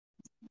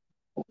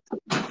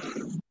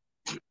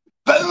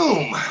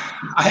Boom!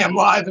 I am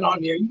live and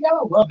on here. You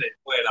gotta love it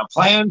when a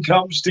plan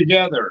comes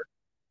together.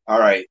 All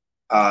right.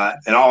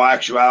 In all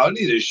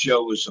actuality, this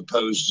show was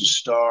supposed to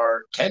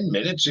start 10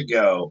 minutes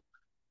ago.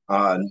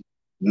 Uh,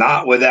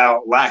 Not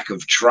without lack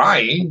of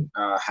trying.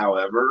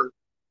 However,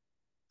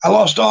 I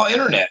lost all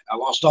internet.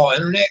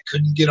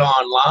 Couldn't get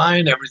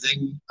online.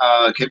 Everything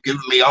kept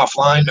giving me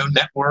offline, no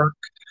network.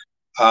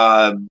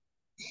 Uh,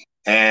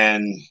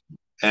 and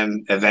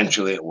and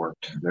eventually it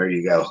worked. There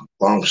you go.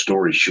 Long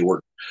story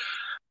short.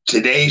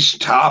 Today's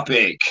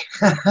topic.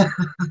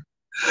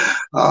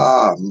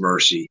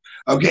 Mercy.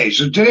 Okay,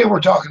 so today we're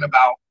talking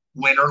about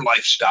winter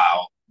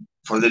lifestyle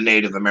for the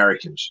Native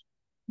Americans.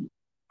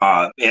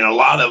 And a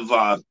lot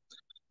of,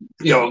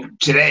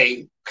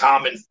 today,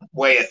 common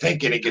way of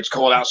thinking, it gets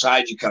cold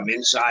outside, you come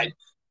inside.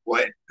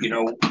 What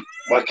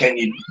can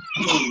you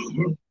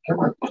do?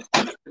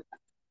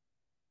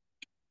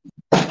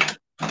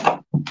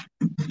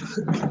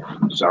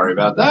 Sorry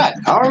about that.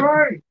 All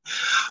right.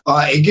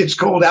 It gets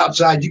cold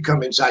outside. You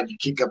come inside. You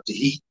kick up the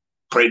heat.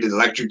 Pray the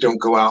electric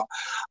don't go out.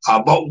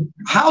 But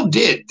how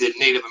did the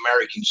Native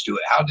Americans do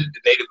it? How did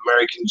the Native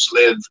Americans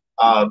live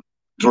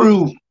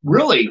through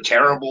really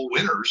terrible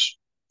winters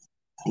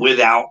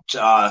without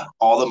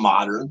all the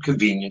modern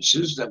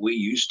conveniences that we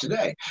use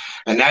today?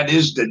 And that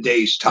is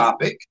today's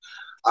topic.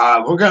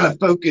 We're going to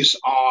focus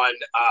on,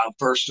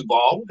 first of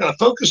all, we're going to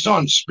focus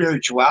on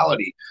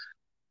spirituality.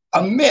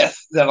 A myth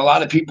that a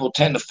lot of people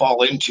tend to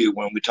fall into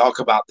when we talk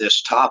about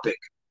this topic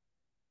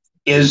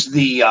is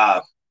the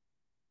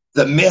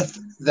myth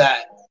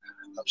that,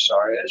 I'm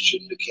sorry, I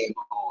shouldn't have came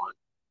on.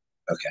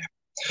 Okay.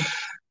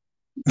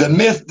 The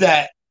myth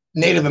that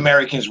Native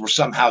Americans were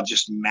somehow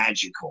just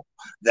magical,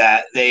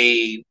 that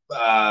they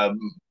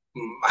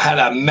had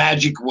a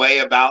magic way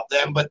about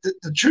them. But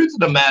the truth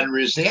of the matter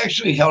is they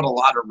actually held a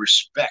lot of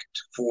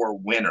respect for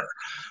winter.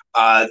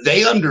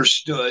 They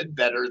understood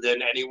better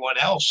than anyone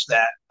else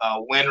that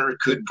winter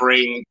could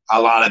bring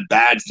a lot of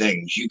bad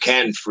things. You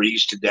can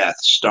freeze to death,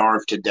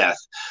 starve to death.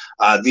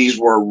 These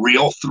were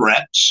real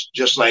threats,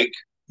 just like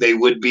they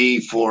would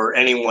be for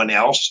anyone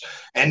else,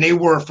 and they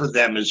were for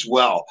them as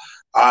well.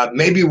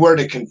 Maybe where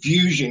the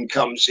confusion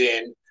comes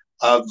in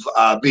of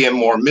being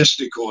more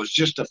mystical is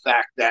just the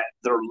fact that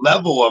their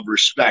level of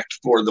respect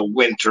for the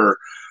winter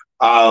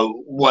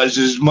was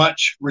as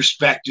much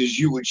respect as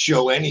you would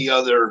show any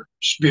other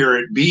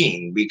spirit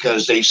being,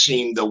 because they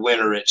seen the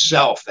winter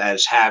itself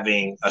as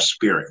having a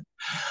spirit.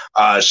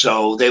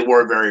 So they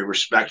were very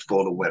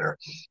respectful to winter.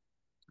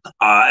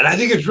 And I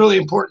think it's really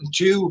important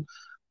too,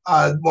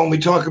 when we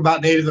talk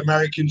about Native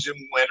Americans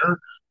in winter,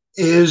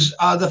 is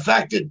the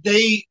fact that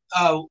they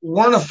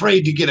weren't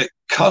afraid to get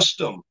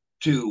accustomed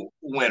to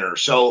winter.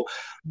 So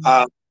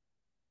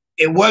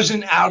it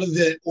wasn't out of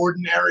the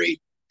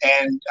ordinary.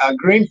 And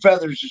Green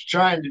Feathers is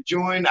trying to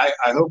join. I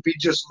hope he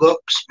just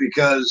looks,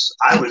 because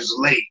I was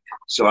late,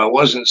 so I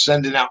wasn't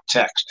sending out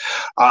text.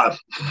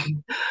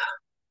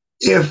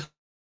 If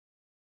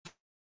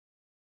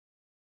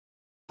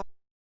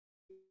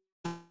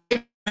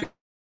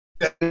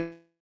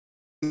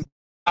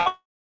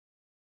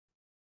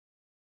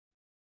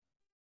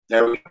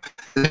there we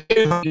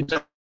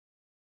go.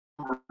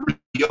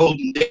 The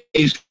olden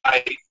days,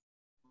 I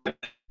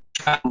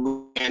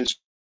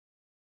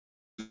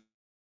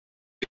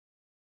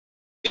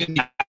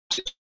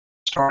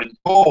started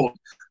cold,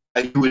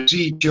 you would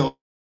see children.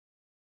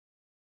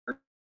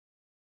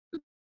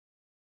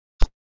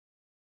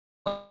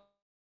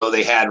 So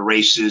they had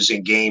races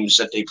and games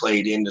that they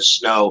played in the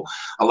snow,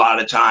 a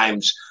lot of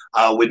times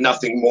with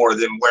nothing more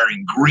than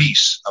wearing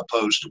grease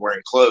opposed to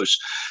wearing clothes.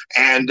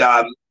 And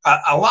a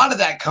lot of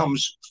that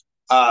comes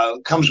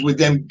with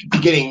them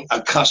getting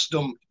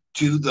accustomed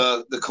to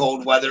the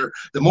cold weather.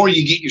 The more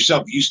you get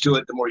yourself used to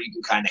it, the more you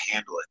can kind of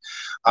handle it.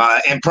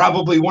 And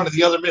probably one of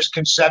the other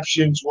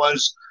misconceptions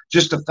was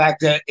just the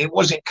fact that it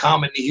wasn't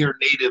common to hear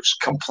natives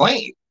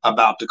complain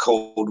about the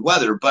cold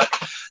weather. But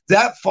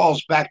that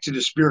falls back to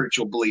the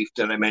spiritual belief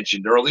that I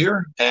mentioned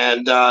earlier.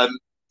 And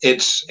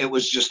it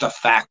was just a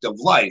fact of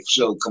life.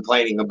 So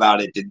complaining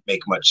about it didn't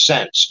make much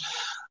sense.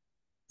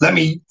 Let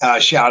me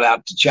shout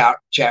out to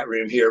chat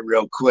room here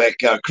real quick.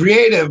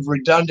 Creative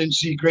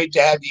Redundancy, great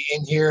to have you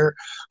in here.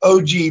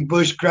 OG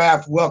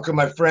Bushcraft, welcome,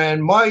 my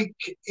friend. Mike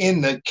in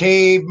the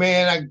cave,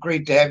 man,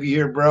 great to have you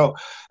here, bro.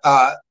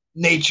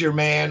 Nature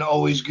Man,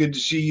 always good to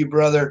see you,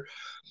 brother.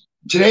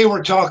 Today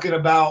we're talking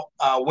about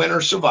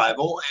winter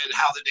survival and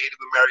how the Native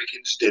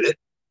Americans did it.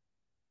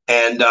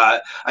 And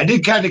I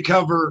did kind of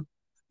cover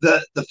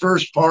the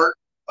first part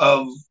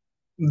of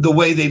the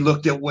way they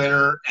looked at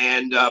winter,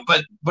 and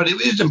but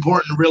it is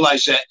important to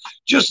realize that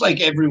just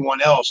like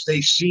everyone else, they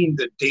seen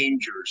the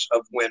dangers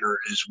of winter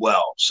as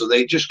well. So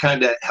they just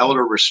kind of held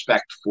a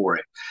respect for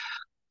it.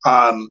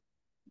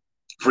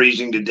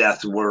 Freezing to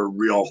death were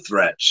real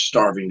threats.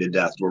 Starving to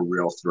death were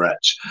real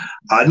threats.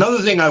 Another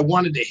thing I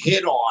wanted to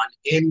hit on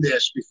in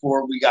this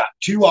before we got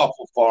too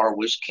awful far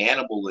was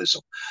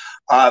cannibalism.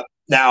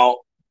 Now,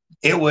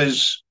 it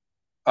was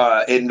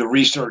in the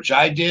research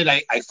I did,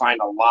 I find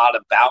a lot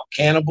about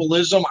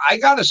cannibalism. I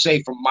got to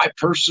say, from my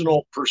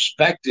personal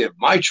perspective,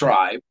 my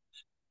tribe,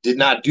 did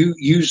not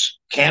use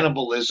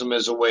cannibalism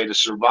as a way to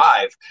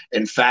survive.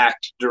 In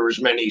fact, there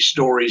was many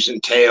stories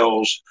and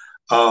tales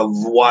of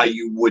why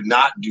you would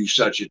not do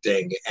such a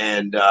thing,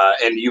 and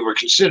you were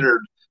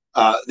considered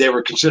they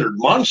were considered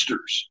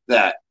monsters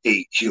that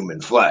ate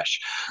human flesh.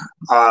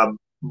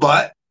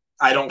 But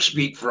I don't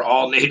speak for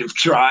all native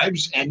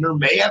tribes, and there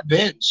may have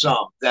been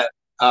some that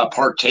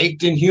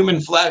partaked in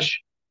human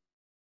flesh.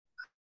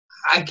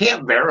 I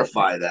can't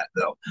verify that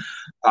though.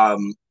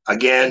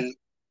 Again,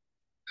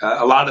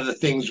 a lot of the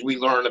things we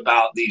learn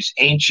about these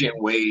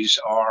ancient ways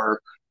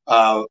are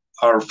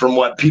from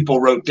what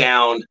people wrote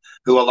down,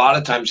 who a lot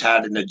of times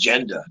had an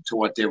agenda to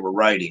what they were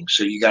writing.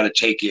 So you got to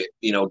take it,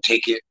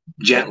 take it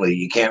gently.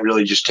 You can't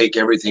really just take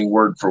everything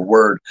word for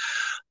word.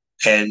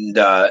 And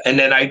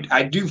then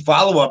I do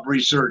follow up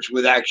research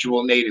with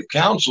actual native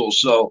councils.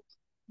 So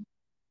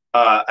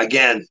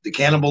again, the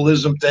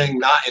cannibalism thing,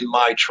 not in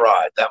my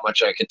tribe. That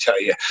much I can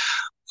tell you.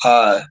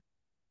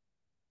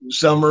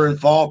 Summer and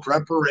fall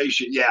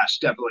preparation. Yes,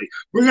 definitely.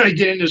 We're going to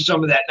get into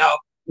some of that. Now,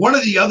 one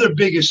of the other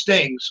biggest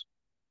things,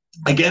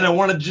 again, I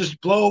want to just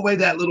blow away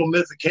that little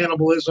myth of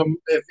cannibalism.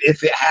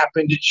 If it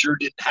happened, it sure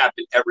didn't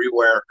happen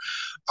everywhere.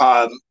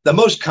 The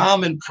most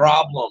common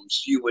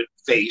problems you would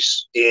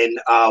face in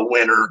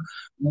winter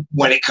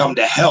when it come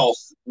to health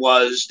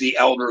was the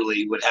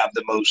elderly would have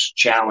the most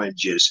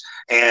challenges,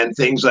 and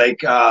things like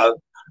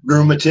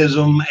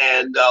rheumatism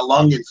and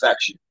lung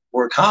infection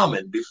were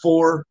common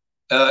before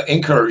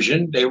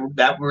incursion.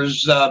 That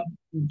was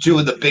two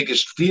of the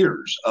biggest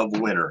fears of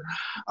winter.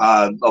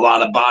 A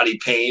lot of body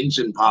pains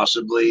and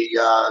possibly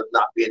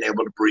not being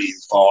able to breathe,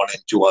 falling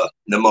into a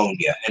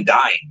pneumonia and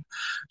dying.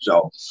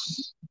 So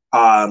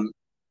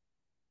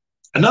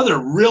another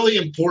really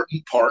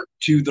important part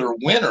to their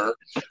winter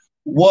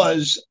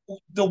was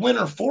the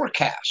winter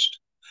forecast.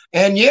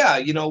 And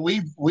yeah,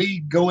 we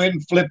go in,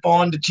 flip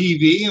on the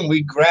TV, and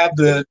we grab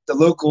the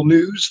local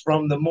news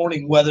from the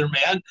morning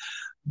weatherman.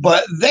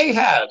 But they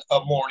had a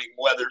morning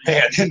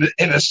weatherman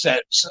in a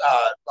sense,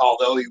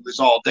 although he was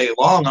all day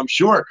long, I'm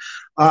sure.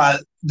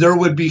 There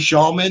would be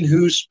shaman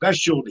whose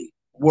specialty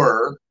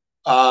were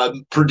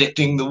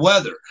predicting the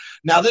weather.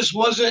 Now, this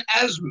wasn't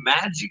as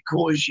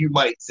magical as you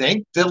might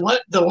think. The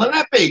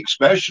Lenape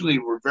especially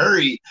were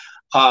very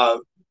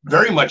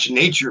much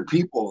nature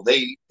people.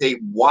 They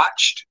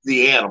watched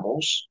the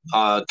animals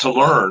to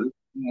learn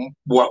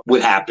what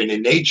would happen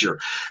in nature.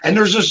 And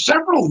there's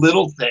several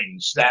little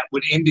things that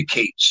would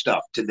indicate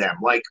stuff to them.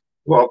 Like,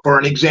 well, for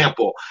an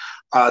example,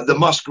 the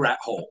muskrat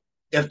hole.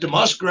 If the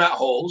muskrat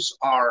holes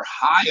are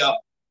high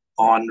up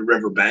on the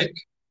riverbank,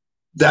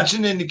 that's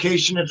an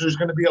indication that there's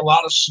going to be a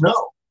lot of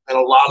snow and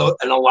a lot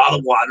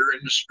of water in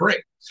the spring.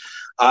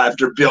 If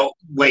they're built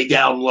way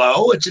down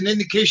low, it's an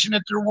indication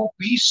that there won't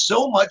be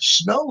so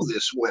much snow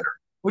this winter,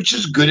 which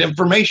is good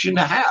information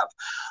to have.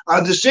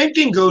 The same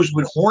thing goes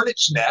with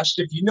hornet's nest.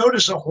 If you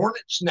notice a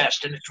hornet's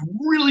nest and it's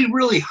really,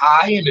 really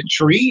high in a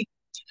tree,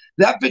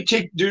 that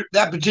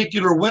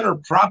particular winter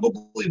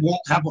probably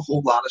won't have a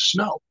whole lot of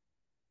snow.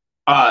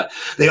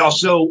 They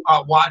also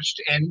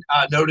watched and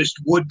noticed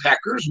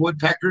woodpeckers.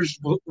 Woodpeckers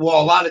will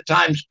a lot of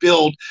times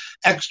build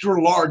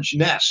extra large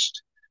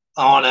nests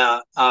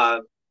on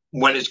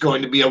when it's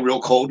going to be a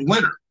real cold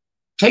winter.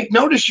 Take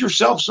notice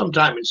yourself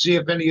sometime and see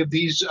if any of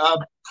these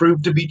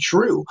prove to be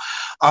true.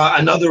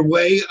 Another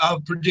way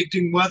of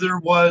predicting weather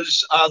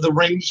was the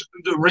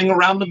ring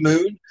around the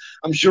moon.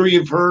 I'm sure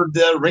you've heard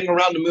the ring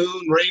around the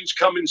moon, rain's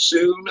coming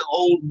soon,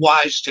 old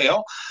wise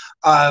tale.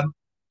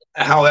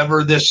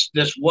 However, this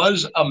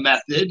was a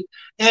method,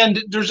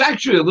 and there's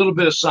actually a little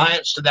bit of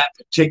science to that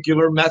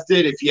particular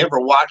method. If you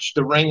ever watch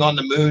the ring on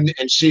the moon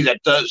and see that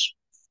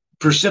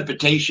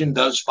precipitation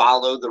does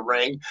follow the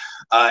ring,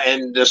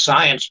 and the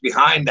science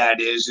behind that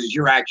is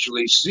you're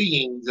actually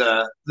seeing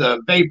the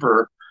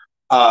vapor,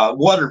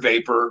 water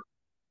vapor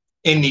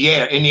in the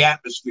air, in the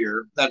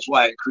atmosphere. That's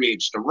why it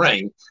creates the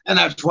ring, and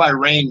that's why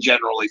rain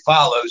generally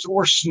follows,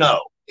 or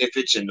snow if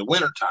it's in the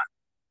wintertime.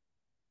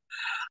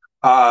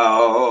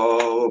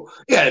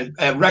 Yeah,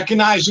 and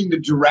recognizing the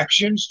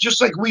directions,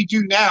 just like we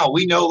do now.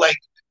 We know, like,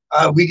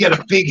 we get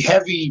a big,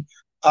 heavy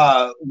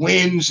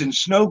winds and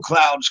snow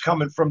clouds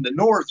coming from the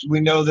north. We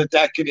know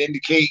that could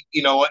indicate,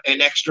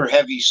 an extra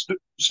heavy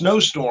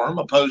snowstorm,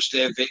 opposed to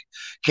if it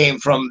came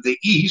from the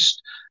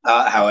east.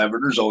 However,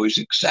 there's always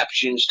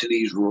exceptions to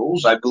these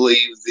rules. I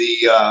believe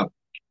the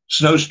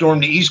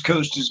snowstorm the East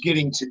Coast is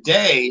getting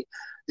today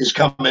is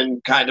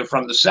coming kind of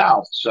from the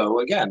south.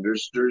 So again,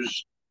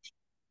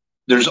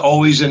 there's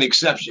always an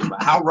exception.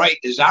 But how right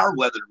is our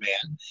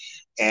weatherman?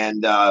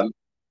 And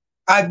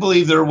I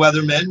believe their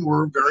weathermen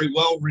were very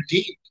well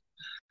redeemed.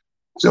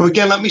 So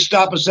again, let me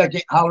stop a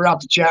second, holler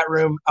out the chat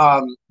room.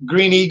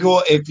 Green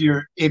Eagle, if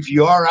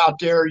you are out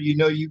there,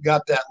 you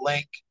got that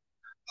link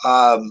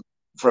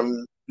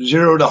from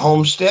Zero to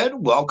Homestead.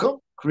 Welcome.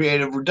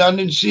 Creative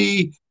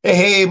Redundancy.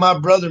 Hey, my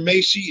brother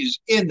Macy is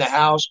in the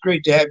house.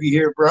 Great to have you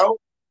here, bro.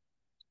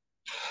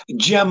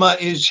 Gemma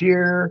is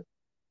here.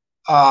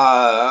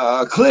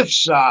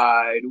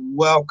 Cliffside,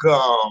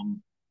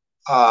 welcome.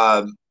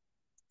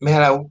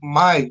 Man,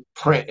 my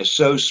print is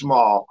so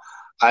small.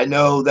 I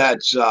know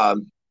that's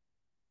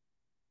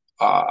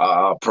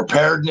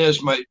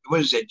preparedness. What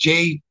is it?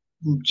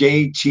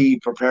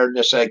 JT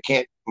preparedness. I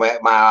can't. My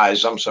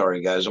eyes. I'm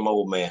sorry, guys. I'm an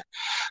old man.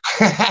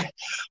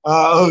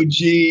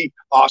 OG,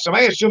 awesome.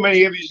 I have so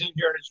many of you in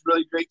here, and it's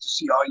really great to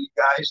see all you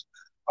guys.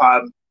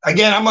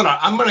 Again,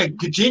 I'm gonna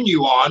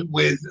continue on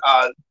with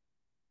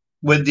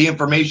the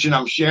information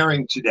I'm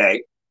sharing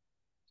today.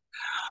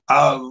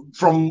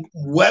 From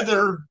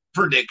weather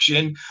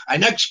prediction, I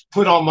next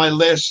put on my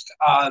list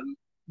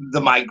the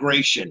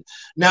migration.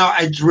 Now,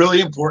 it's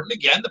really important,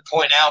 again, to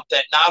point out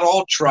that not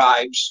all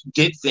tribes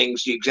did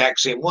things the exact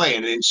same way.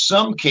 And in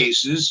some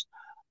cases,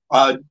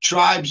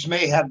 tribes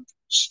may have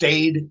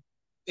stayed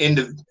in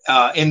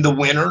the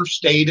winter,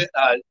 stayed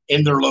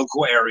in their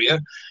local area,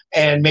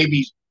 and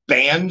maybe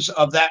bands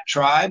of that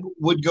tribe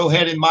would go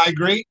ahead and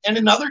migrate. And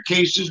in other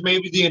cases,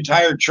 maybe the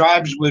entire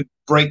tribes would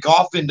break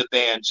off into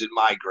bands and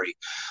migrate.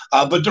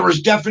 But there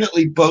was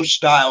definitely both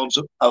styles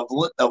of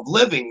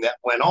living that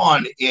went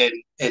on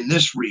in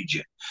this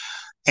region.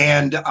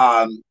 And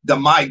the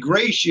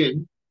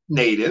migration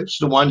natives,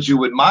 the ones who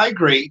would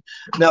migrate,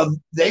 now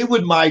they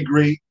would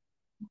migrate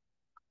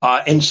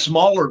in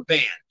smaller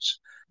bands.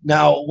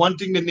 Now, one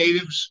thing the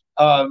natives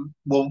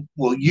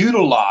will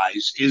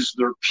utilize is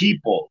their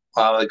people,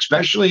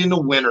 especially in the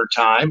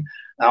wintertime.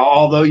 Now,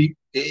 although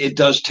it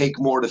does take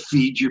more to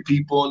feed your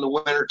people in the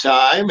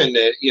wintertime and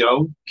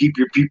keep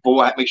your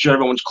people, make sure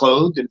everyone's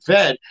clothed and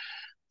fed.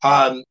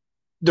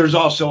 There's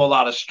also a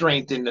lot of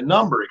strength in the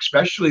number,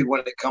 especially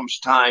when it comes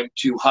time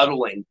to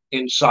huddling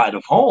inside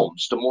of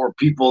homes. The more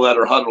people that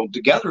are huddled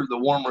together, the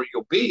warmer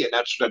you'll be. And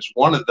that's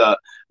one of the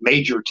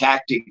major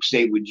tactics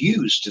they would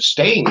use to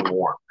staying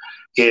warm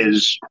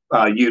is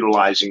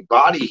utilizing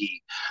body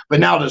heat.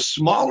 But now the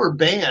smaller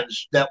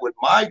bands that would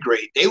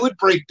migrate, they would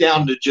break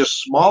down to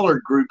just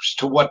smaller groups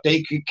to what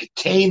they could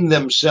contain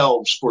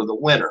themselves for the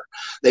winter.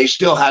 They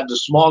still had the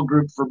small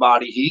group for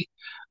body heat,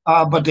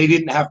 but they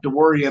didn't have to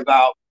worry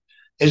about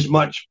as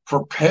much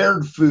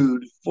prepared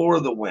food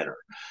for the winter.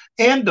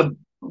 And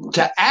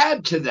to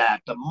add to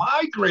that, the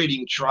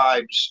migrating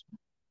tribes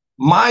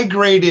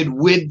migrated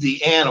with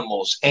the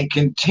animals and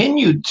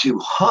continued to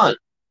hunt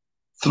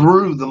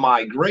through the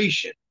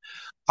migration.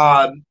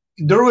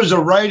 There was a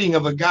writing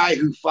of a guy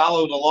who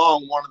followed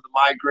along one of the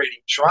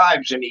migrating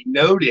tribes, and he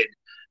noted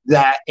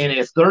that in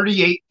a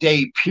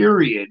 38-day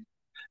period,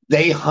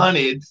 they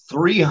hunted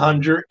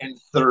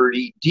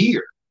 330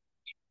 deer.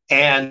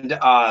 And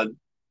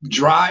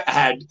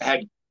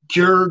had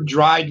cured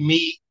dried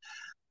meat,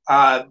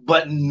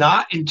 but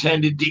not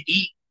intended to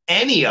eat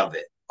any of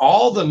it.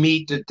 All the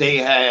meat that they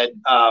had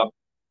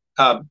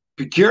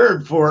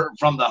procured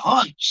from the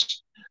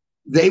hunts,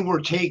 they were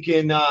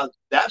taking.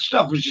 That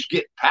stuff was just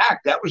getting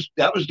packed. That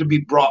was to be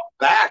brought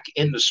back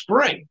in the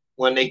spring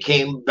when they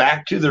came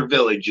back to their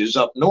villages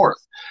up north,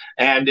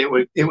 and it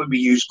would be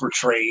used for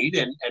trade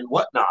and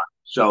whatnot.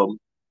 So,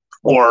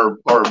 or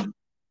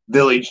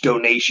village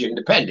donation,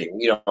 depending.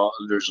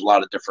 There's a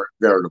lot of different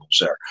variables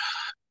there.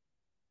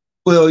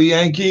 Will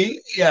Yankee?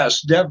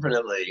 Yes,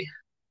 definitely.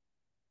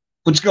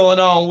 What's going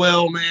on,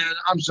 Will, man?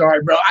 I'm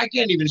sorry, bro. I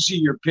can't even see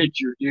your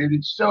picture, dude.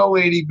 It's so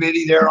itty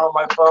bitty there on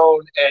my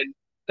phone. And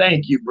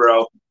thank you,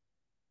 bro.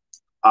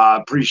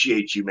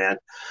 Appreciate you, man.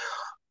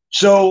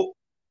 So,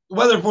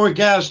 weather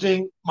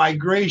forecasting,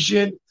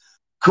 migration,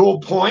 cool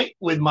point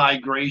with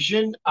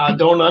migration.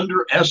 Don't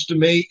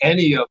underestimate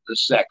any of the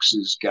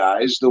sexes,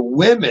 guys. The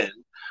women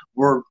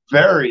were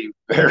very,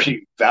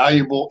 very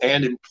valuable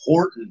and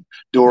important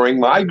during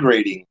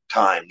migrating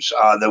times.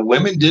 The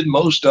women did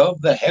most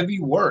of the heavy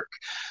work.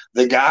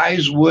 The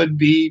guys would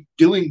be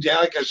doing,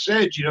 like I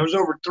said, there's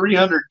over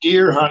 300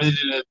 deer hunted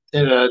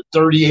in a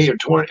 38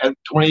 or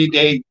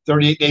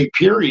 38-day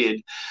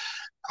period.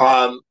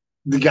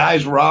 The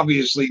guys were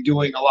obviously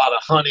doing a lot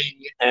of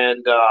hunting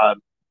and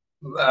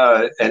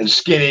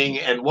skinning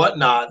and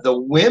whatnot. The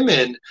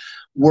women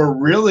were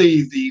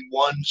really the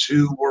ones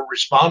who were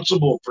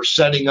responsible for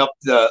setting up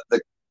the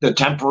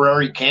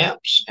temporary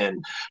camps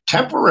and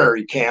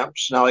temporary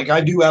camps. Now, like, I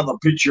do have a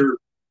picture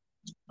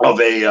of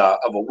a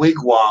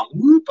wigwam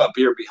up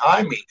here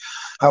behind me.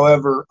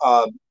 However,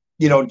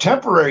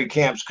 temporary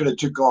camps could have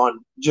took on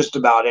just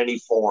about any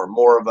form,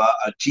 more of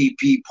a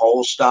teepee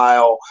pole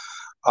style.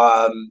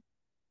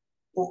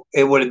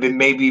 It would have been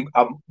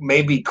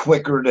maybe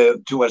quicker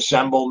to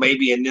assemble.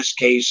 Maybe in this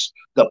case,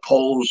 the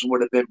poles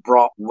would have been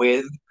brought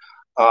with,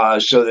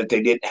 so that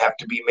they didn't have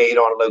to be made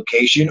on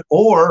location,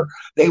 or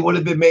they would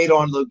have been made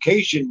on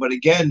location. But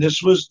again,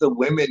 this was the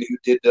women who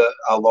did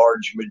a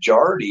large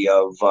majority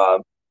of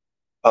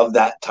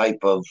that type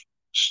of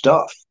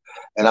stuff.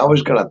 And I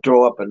was going to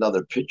throw up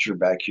another picture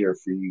back here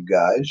for you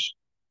guys,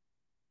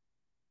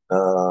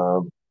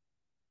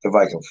 if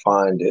I can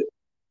find it.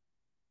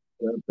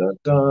 Dun, dun,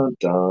 dun,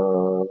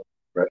 dun.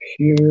 Right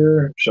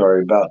here.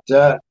 Sorry about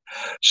that.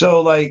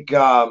 So, like,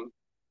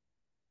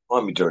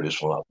 let me turn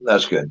this one up.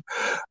 That's good.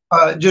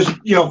 Just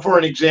for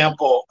an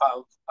example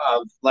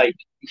of like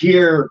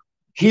here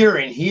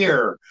and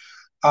here,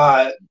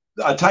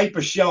 a type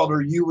of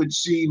shelter you would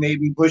see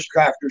maybe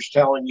bushcrafters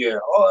telling you,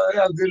 oh,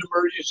 yeah, good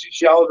emergency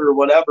shelter or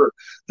whatever.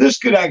 This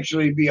could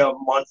actually be a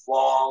month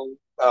long,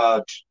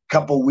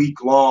 couple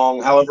week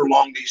long, however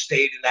long they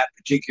stayed in that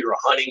particular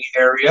hunting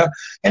area.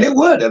 And it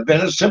would have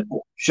been a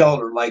simple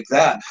shelter like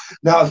that.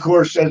 Now, of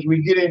course, as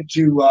we get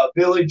into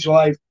village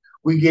life,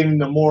 we get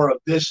into more of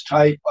this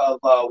type of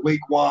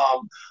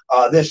wigwam.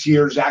 This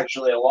here is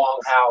actually a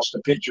longhouse.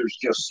 The picture's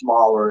just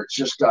smaller. It's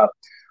just a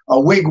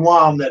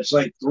wigwam that's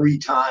like 3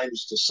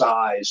 times the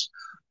size.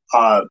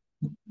 Uh,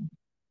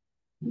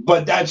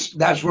 but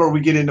that's where we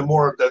get into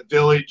more of the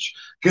village,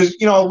 because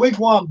a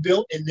wigwam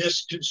built in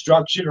this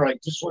construction, like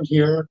this one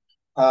here,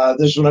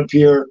 this one up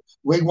here,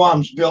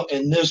 wigwams built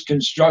in this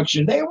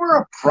construction, they were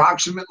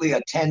approximately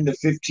a 10 to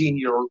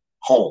 15-year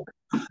home.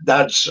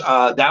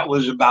 That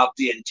was about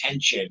the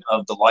intention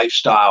of the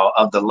lifestyle,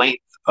 of the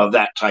length of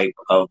that type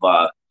of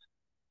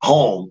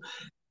home.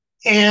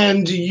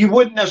 And you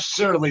wouldn't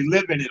necessarily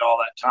live in it all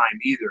that time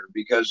either,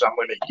 because I'm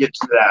going to get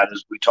to that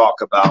as we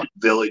talk about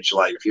village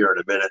life here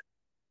in a minute.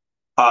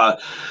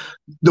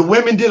 The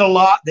women did a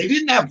lot. They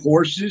didn't have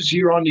horses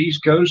here on the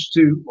East Coast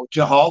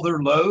to haul their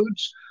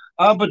loads,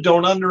 but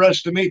don't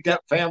underestimate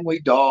that family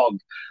dog,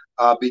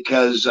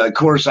 because, of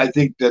course, I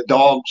think the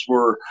dogs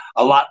were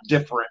a lot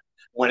different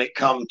when it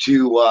come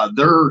to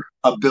their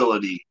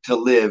ability to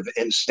live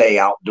and stay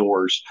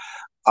outdoors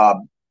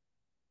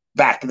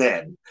back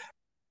then.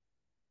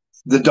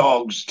 The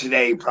dogs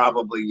today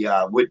probably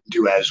wouldn't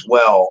do as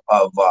well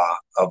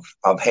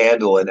of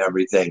handle and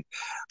everything.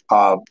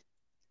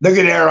 Look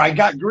at there, I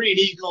got Green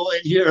Eagle in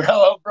here.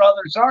 Hello,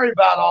 brother. Sorry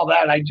about all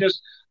that.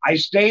 I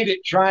stayed at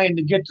trying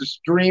to get the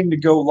stream to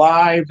go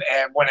live,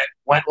 and when it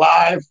went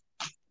live,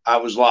 I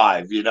was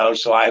live.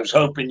 So I was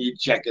hoping you'd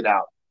check it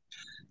out.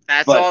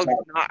 That's all.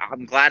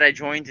 I'm glad I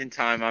joined in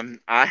time.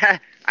 I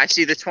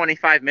see the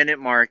 25-minute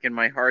mark, and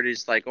my heart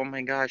is like, oh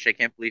my gosh, I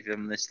can't believe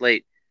I'm this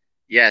late.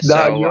 Yeah, No,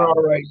 so you're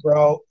all right,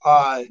 bro.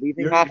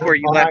 leaving off where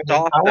you left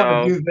off, I want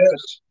though. to do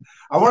this.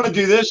 I want to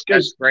do this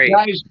because,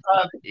 guys,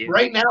 Yeah.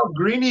 right now,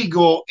 Green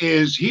Eagle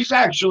he's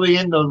actually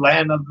in the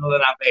land of the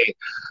Lenape.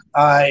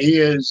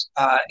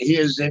 He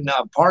is in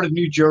part of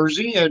New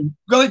Jersey, and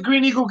really,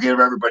 Green Eagle, give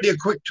everybody a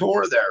quick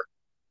tour there.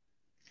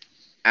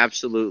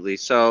 Absolutely.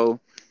 So,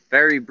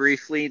 very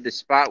briefly, the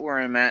spot where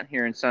I'm at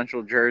here in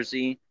Central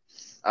Jersey,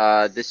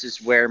 this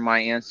is where my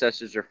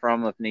ancestors are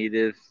from, of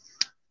native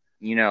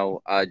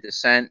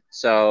descent.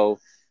 So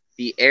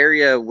the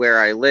area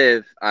where I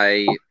live,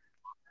 I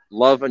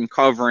love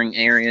uncovering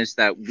areas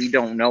that we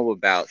don't know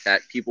about,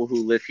 that people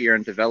who live here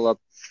and develop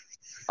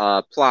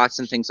plots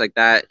and things like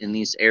that in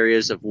these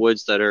areas of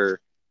woods that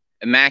are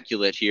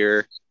immaculate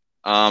here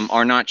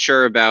are not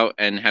sure about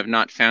and have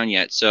not found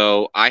yet.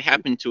 So I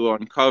happen to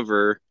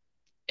uncover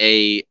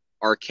a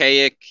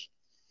archaic,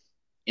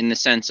 in the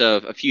sense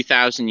of a few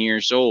thousand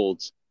years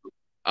old,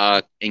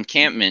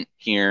 encampment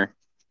here,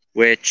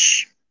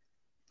 which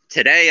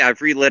today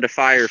I've relit a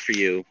fire for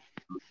you,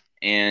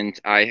 and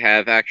I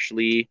have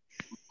actually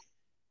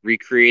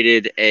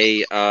recreated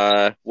a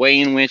way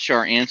in which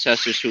our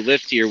ancestors who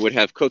lived here would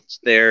have cooked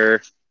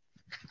their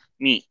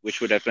meat, which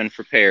would have been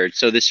prepared.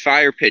 So this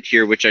fire pit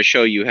here, which I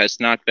show you,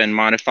 has not been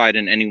modified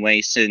in any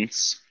way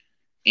since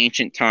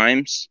ancient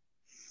times.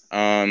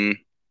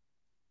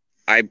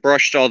 I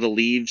brushed all the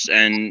leaves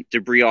and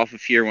debris off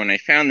of here when I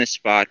found this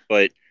spot,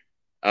 but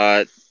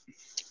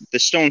the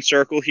stone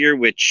circle here,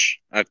 which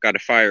I've got a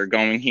fire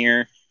going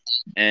here,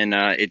 and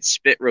it's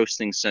spit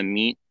roasting some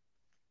meat.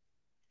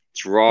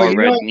 It's raw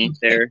red meat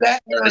there,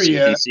 that area, as you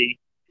can see.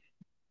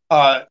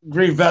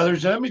 Green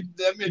Feathers. Let me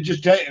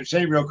just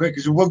say real quick,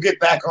 because we'll get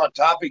back on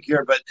topic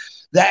here. But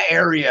that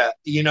area,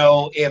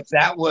 if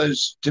that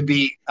was to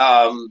be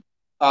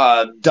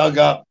dug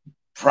up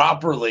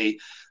properly,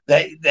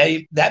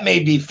 that may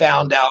be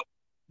found out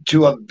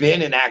to have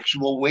been an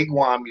actual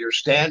wigwam you're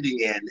standing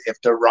in.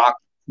 If the rock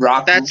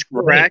That's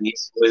correct.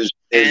 is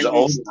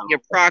the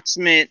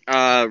approximate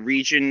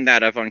region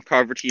that I've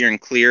uncovered here and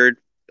cleared,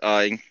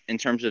 in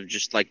terms of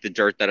just like the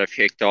dirt that I've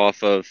kicked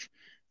off of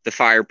the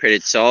fire pit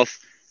itself,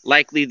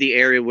 likely the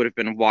area would have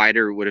been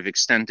wider, would have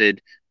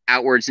extended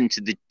outwards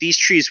into these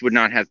trees would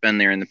not have been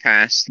there in the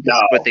past,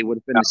 but they would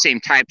have been the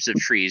same types of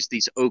trees.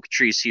 These oak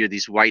trees here,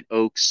 these white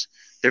oaks,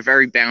 they're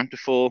very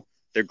bountiful.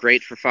 They're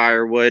great for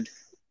firewood,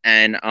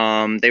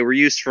 and they were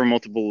used for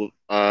multiple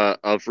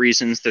of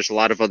reasons. There's a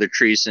lot of other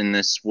trees in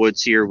this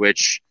woods here,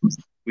 which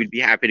we'd be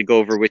happy to go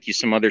over with you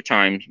some other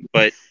time.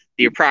 But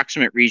the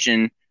approximate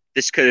region,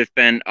 this could have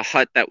been a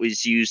hut that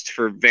was used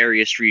for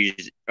various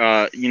reasons.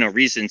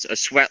 A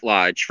sweat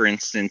lodge, for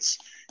instance,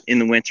 in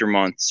the winter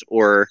months,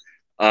 or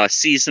a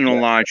seasonal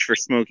lodge for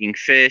smoking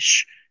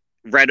fish.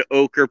 Red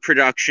ochre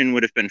production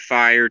would have been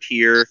fired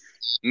here.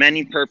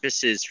 Many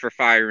purposes for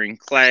firing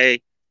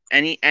clay.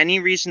 Any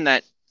reason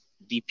that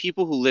the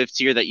people who lived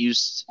here that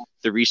used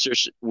the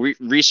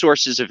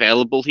resources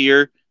available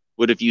here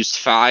would have used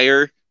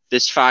fire.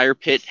 This fire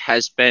pit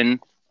has been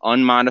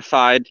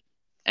unmodified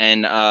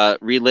and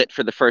relit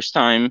for the first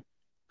time,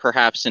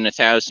 perhaps in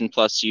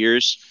 1,000+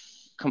 years,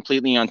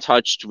 completely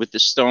untouched with the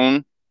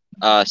stone.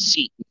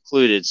 seat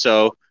included.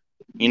 So,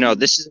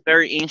 this is a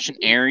very ancient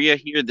area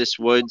here, this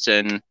woods,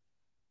 and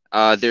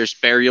there's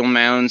burial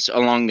mounds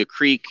along the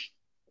creek,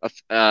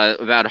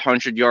 about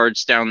 100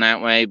 yards down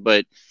that way.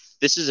 But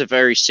this is a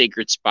very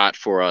sacred spot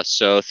for us.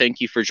 So thank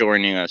you for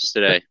joining us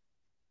today.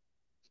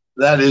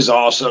 That is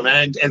awesome,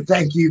 and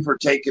thank you for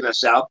taking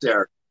us out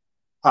there.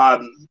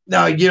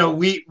 Now,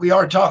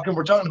 we're talking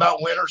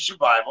about winter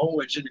survival,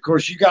 which, of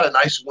course, you got a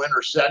nice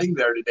winter setting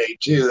there today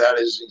too. That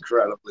is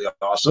incredibly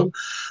awesome.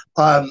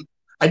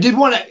 I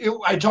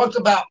talked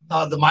about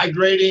the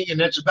migrating, and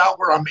that's about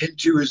where I'm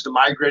into is the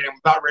migrating. I'm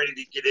about ready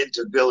to get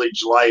into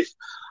village life.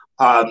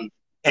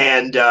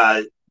 And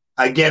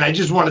again, I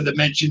just wanted to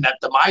mention that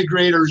the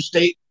migrators,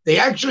 they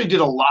actually did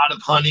a lot of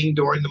hunting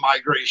during the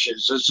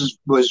migrations.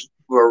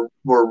 Were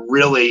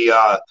really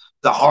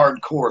the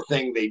hardcore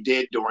thing they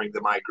did during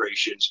the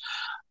migrations.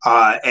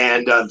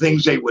 And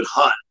things they would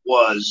hunt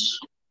was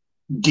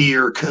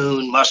deer,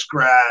 coon,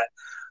 muskrat,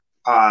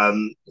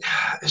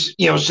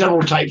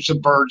 several types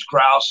of birds,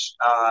 grouse,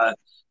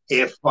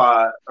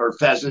 or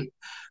pheasant.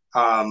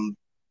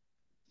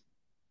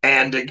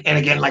 And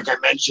again, like I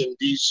mentioned,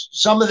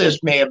 some of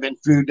this may have been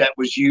food that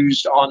was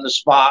used on the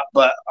spot,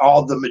 but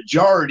all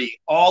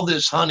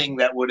this hunting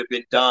that would have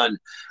been done,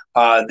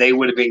 they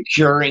would have been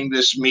curing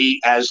this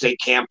meat as they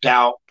camped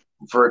out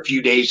for a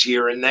few days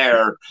here and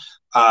there,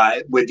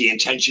 with the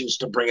intentions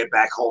to bring it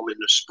back home in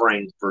the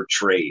spring for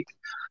trade.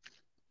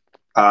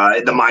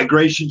 The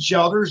migration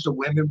shelters, the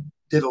women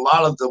did a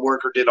lot of the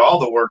work, or did all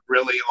the work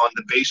really, on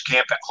the base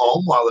camp at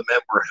home while the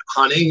men were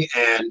hunting.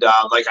 And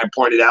like I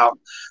pointed out,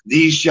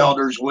 these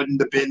shelters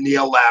wouldn't have been the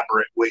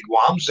elaborate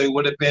wigwams. They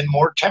would have been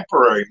more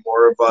temporary,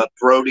 more of a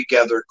throw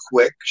together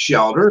quick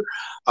shelter,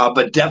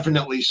 but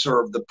definitely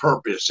served the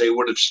purpose. They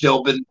would have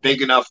still been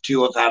big enough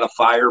to have had a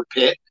fire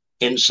pit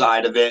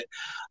inside of it,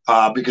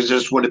 because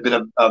this would have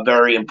been a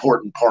very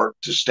important part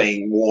to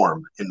staying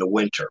warm in the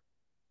winter.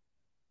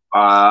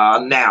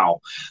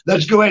 Now,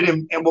 let's go ahead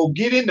and we'll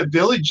get into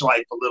village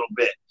life a little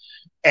bit.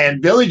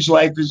 And village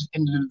life,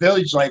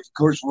 of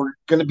course, we're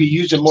going to be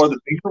using more of the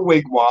bigger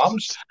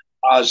wigwams.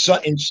 So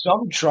in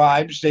some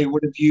tribes, they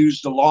would have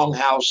used the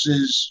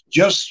longhouses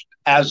just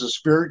as a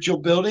spiritual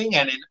building,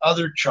 and in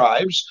other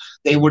tribes,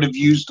 they would have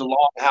used the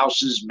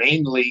longhouses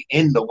mainly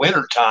in the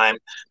wintertime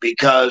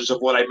because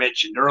of what I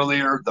mentioned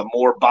earlier, the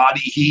more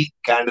body heat,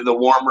 kind of the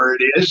warmer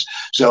it is.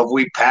 So if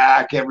we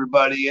pack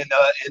everybody in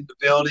the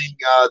building,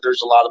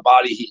 there's a lot of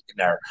body heat in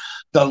there.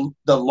 The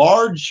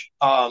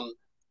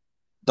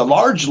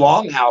large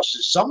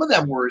longhouses, some of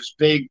them were as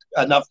big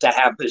enough to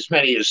have as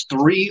many as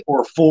 3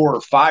 or 4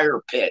 fire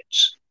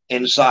pits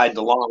inside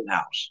the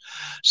longhouse.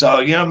 So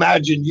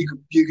imagine you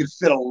could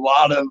fit a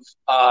lot of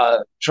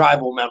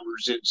tribal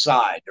members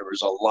inside. There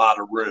was a lot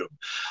of room.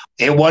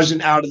 It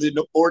wasn't out of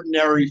the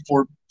ordinary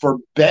for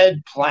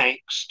bed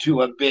planks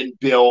to have been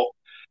built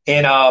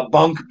in a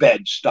bunk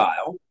bed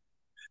style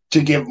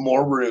to give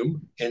more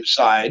room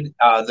inside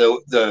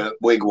the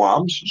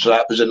wigwams. So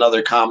that was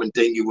another common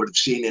thing you would have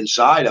seen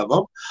inside of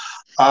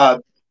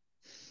them.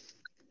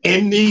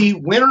 In the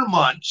winter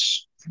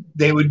months,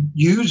 they would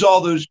use all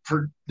those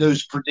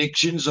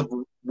predictions of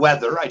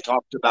weather I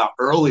talked about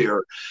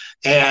earlier,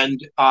 and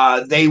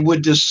they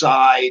would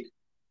decide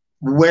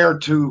where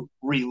to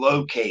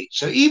relocate.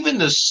 So even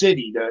the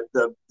city,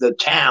 the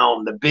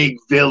town, the big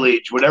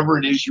village, whatever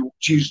it is you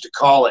choose to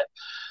call it,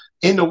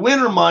 in the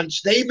winter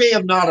months, they may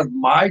have not have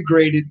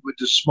migrated with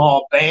the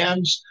small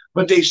bands,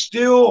 but they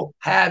still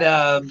had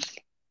a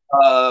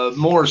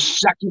more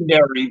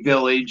secondary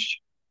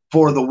village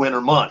for the winter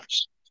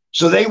months.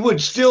 So they would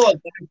still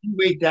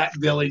evacuate that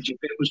village if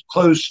it was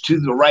close to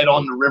right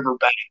on the river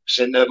banks,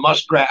 and the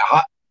muskrat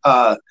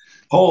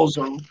holes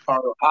are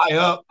high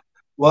up.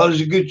 Well,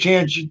 there's a good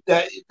chance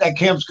that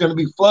camp's going to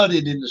be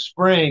flooded in the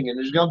spring, and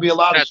there's going to be a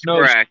lot of snow.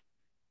 Correct.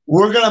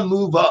 We're going to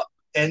move up,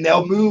 and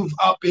they'll move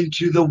up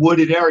into the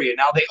wooded area.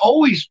 Now, they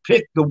always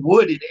pick the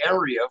wooded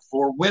area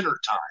for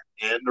wintertime,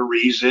 and the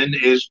reason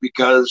is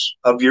because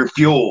of your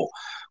fuel.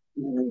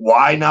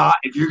 Why not?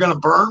 If you're going to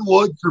burn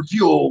wood for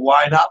fuel,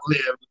 why not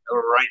live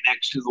right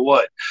next to the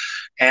wood?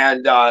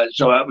 And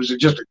so that was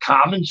just a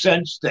common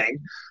sense thing.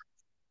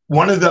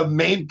 One of the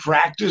main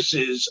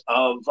practices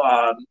of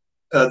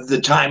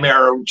the time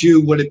era too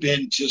would have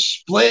been to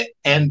split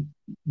and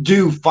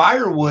do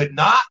firewood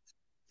not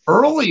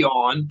early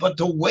on, but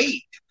to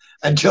wait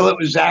until it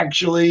was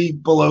actually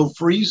below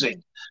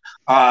freezing.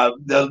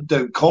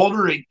 The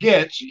colder it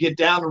gets, you get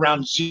down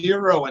around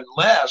 0 and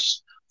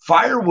less.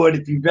 Firewood,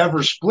 if you've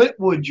ever split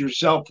wood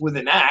yourself with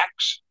an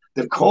axe,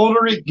 the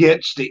colder it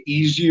gets, the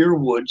easier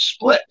wood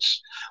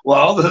splits.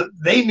 Well,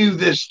 they knew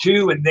this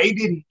too, and they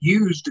didn't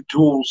use the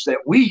tools that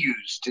we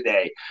use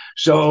today.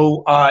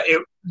 So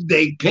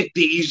they picked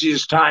the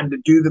easiest time to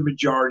do the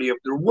majority of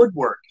their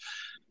woodwork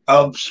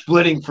of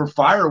splitting for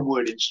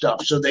firewood and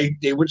stuff. So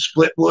they would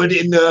split wood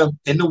in the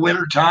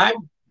wintertime,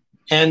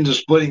 and the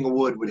splitting of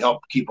wood would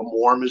help keep them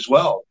warm as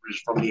well,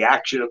 just from the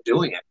action of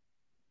doing it.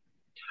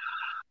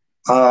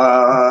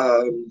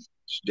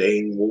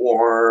 staying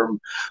warm.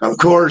 Of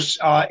course,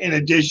 in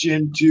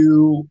addition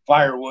to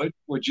firewood,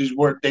 which is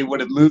where they would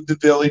have moved the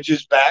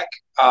villages back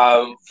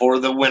for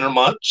the winter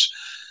months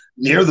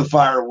near the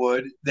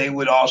firewood, they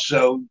would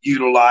also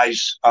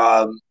utilize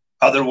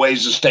other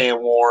ways of staying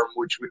warm,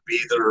 which would be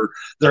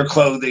their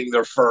clothing,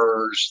 their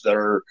furs,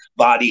 their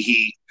body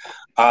heat,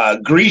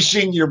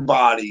 greasing your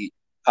body.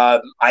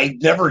 I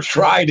never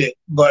tried it,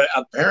 but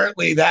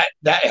apparently that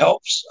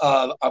helps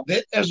a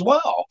bit as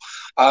well,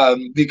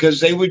 because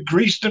they would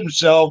grease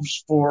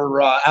themselves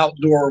for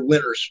outdoor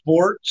winter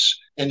sports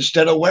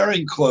instead of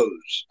wearing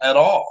clothes at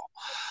all.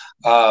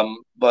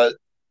 But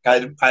I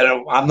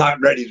don't. I'm not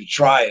ready to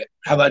try it.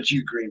 How about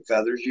you, Green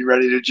Feathers? You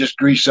ready to just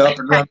grease up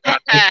and run?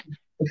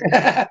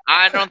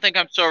 I don't think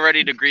I'm so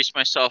ready to grease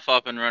myself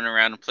up and run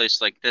around a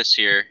place like this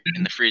here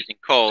in the freezing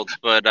cold,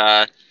 but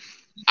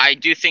I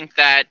do think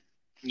that,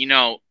 you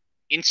know,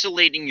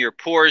 insulating your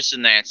pores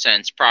in that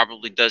sense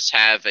probably does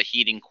have a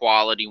heating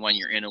quality when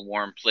you're in a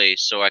warm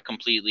place. So I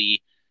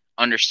completely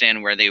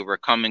understand where they were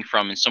coming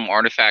from. And some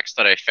artifacts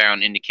that I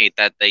found indicate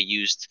that they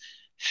used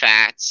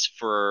fats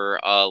for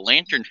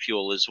lantern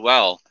fuel as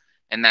well.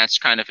 And that's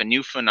kind of a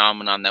new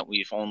phenomenon that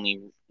we've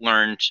only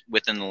learned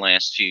within the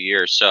last few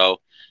years. So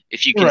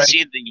if you can Right.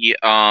 see the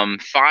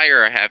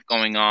fire I have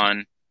going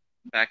on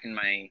back in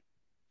my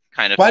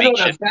kind of Well, I know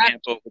makeshift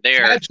camp over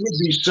there. fats would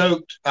be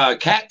soaked.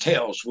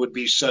 Cattails would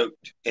be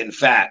soaked in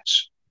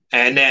fats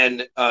and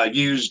then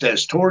used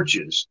as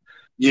torches.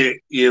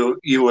 You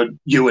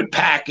would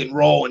pack and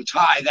roll and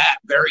tie that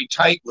very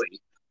tightly,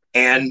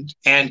 and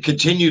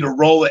continue to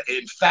roll it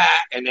in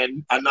fat, and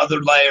then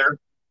another layer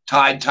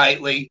tied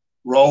tightly,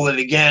 roll it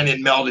again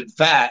in melted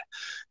fat,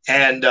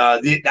 and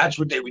that's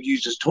what they would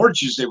use as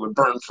torches. They would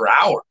burn for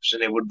hours,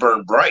 and they would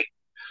burn bright.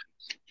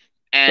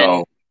 And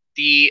So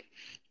the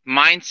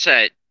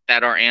mindset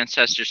that our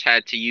ancestors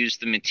had to use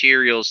the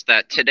materials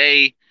that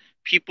today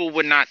people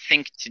would not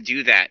think to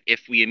do that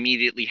if we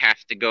immediately have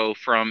to go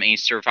from a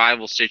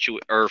survival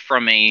situation or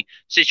from a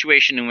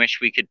situation in which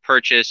we could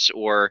purchase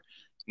or,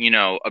 you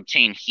know,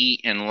 obtain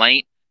heat and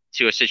light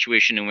to a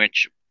situation in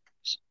which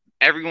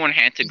everyone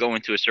had to go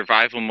into a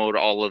survival mode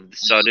all of a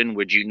sudden.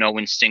 Would you know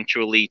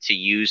instinctually to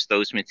use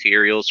those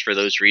materials for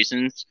those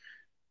reasons?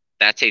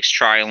 That takes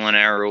trial and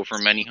error over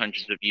many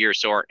hundreds of years.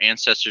 So our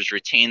ancestors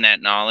retained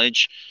that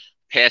knowledge,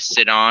 passed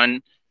it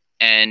on,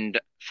 and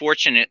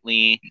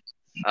fortunately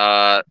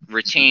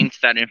retained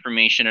that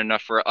information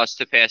enough for us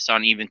to pass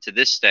on even to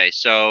this day.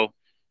 So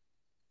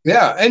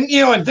yeah, and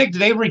I think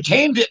they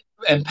retained it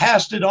and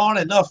passed it on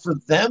enough for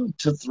them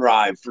to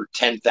thrive for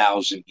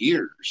 10,000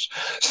 years.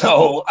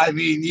 So, I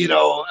mean,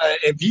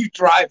 if you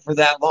thrive for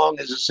that long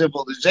as a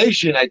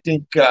civilization, I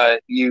think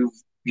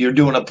you're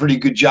doing a pretty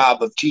good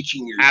job of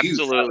teaching your youth.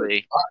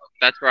 absolutely,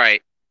 that's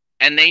right.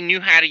 And they knew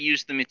how to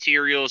use the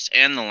materials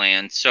and the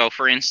land. So,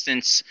 for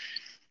instance,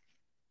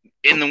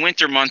 in the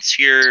winter months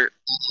here,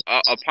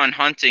 upon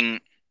hunting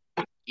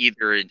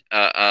either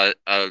a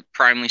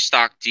primarily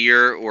stocked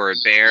deer or a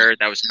bear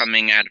that was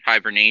coming out of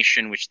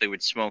hibernation, which they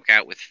would smoke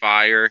out with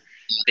fire,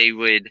 they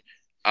would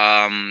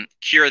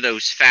cure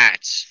those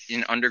fats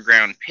in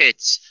underground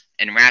pits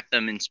and wrap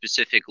them in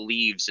specific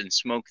leaves and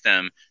smoke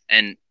them.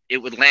 And it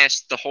would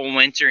last the whole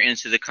winter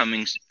into the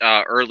coming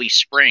early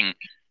spring.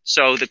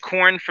 So the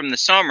corn from the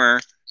summer,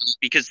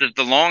 because of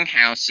the long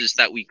houses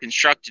that we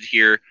constructed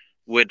here,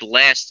 would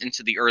last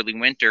into the early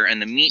winter,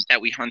 and the meat that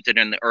we hunted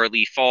in the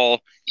early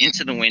fall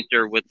into the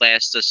winter would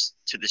last us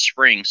to the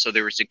spring. So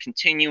there was a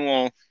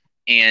continual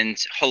and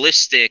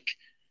holistic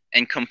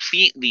and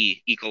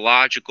completely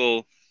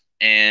ecological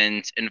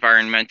and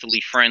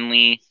environmentally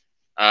friendly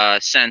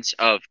sense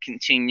of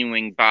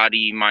continuing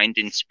body, mind,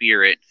 and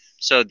spirit.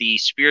 So the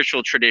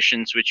spiritual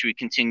traditions which we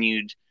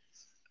continued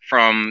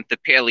from the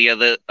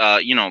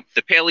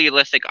the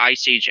Paleolithic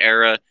Ice Age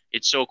era.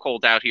 It's so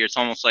cold out here; it's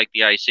almost like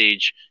the Ice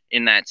Age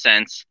in that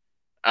sense.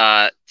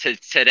 To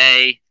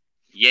today,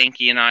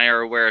 Yankee and I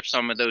are aware of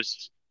some of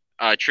those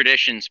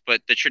traditions,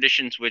 but the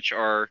traditions which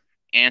our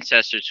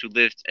ancestors who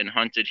lived and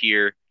hunted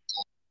here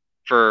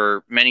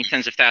for many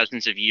tens of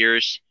thousands of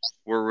years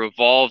were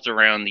revolved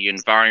around the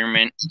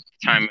environment,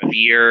 time of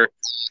year,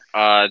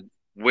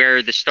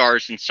 where the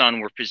stars and sun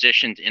were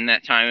positioned in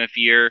that time of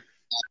year,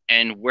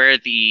 and where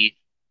the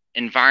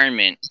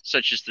environment,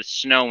 such as the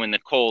snow and the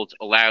cold,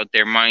 allowed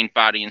their mind,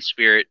 body, and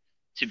spirit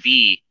to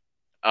be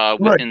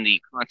within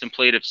the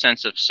contemplative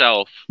sense of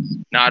self,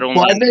 not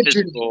only in the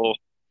physical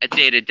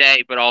day to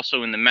day, but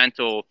also in the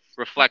mental,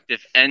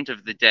 reflective end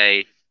of the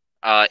day.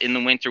 In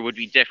the winter would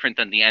be different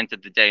than the end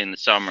of the day in the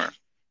summer.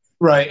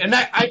 Right, and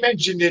I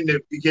mentioned in the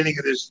beginning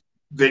of this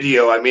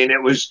video. I mean,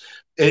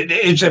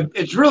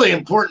 it's really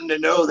important to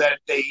know that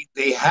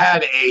they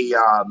had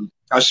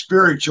a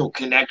spiritual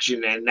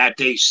connection, and that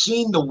they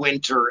seen the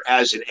winter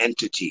as an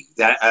entity,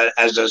 that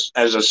as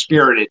a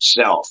spirit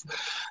itself,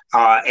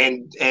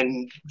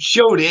 and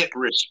showed it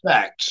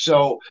respect.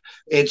 So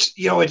it's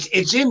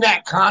in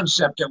that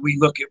concept that we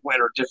look at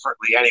winter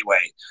differently.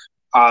 Anyway,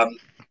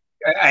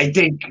 I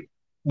think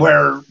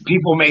where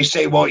people may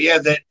say, well, yeah,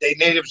 that they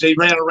natives, they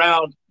ran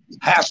around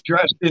half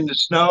dressed in the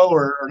snow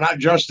or not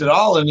dressed at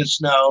all in the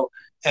snow,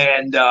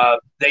 and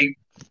they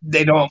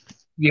don't,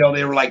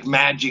 they were like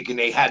magic and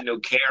they had no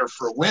care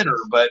for winter.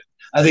 But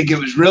I think it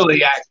was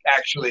really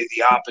actually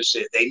the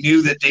opposite. They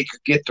knew that they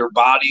could get their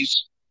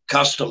bodies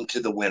accustomed to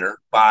the winter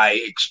by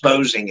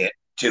exposing it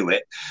to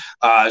it.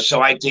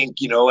 So I think,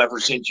 ever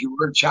since you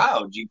were a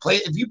child,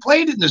 if you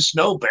played in the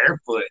snow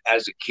barefoot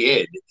as a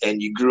kid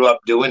and you grew up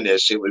doing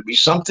this, it would be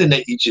something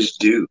that you just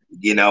do.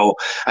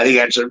 I think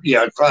that's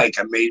probably like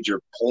a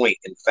major point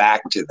in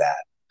fact to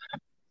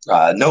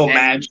that. No And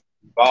magic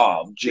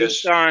involved,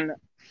 based just on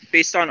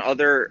based on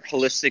other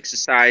holistic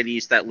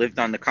societies that lived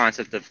on the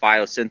concept of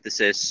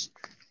biosynthesis,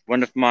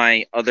 one of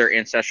my other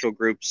ancestral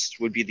groups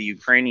would be the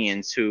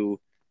Ukrainians, who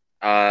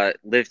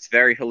lived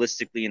very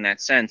holistically in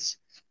that sense,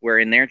 where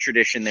in their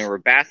tradition there were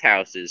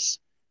bathhouses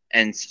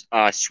and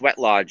sweat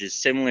lodges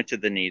similar to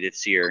the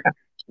natives here,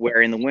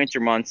 where in the winter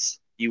months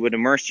you would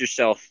immerse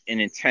yourself in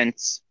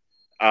intense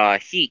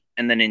heat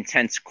and then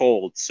intense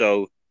cold.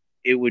 So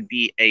it would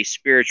be a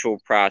spiritual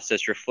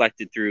process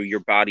reflected through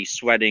your body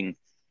sweating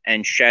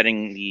and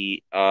shedding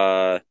the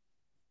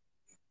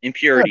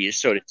impurities,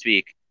 so to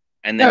speak,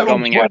 and then yeah, well,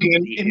 going out.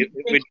 funny.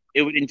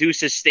 It would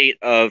induce a state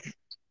of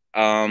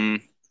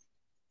um,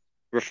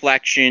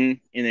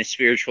 reflection in a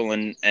spiritual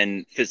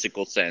and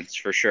physical sense,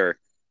 for sure.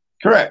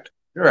 Correct.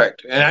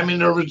 Correct. And I mean,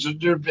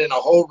 there'd been a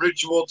whole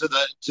ritual to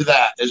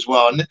that as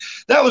well, and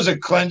that was a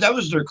cleanse. That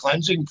was their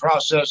cleansing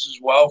process as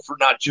well, for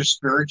not just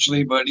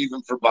spiritually, but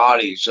even for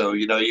body. So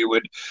you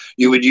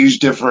would use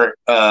different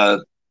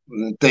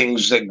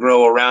things that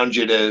grow around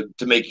you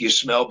to make you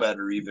smell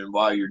better, even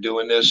while you're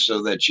doing this,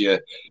 so that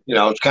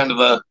it's kind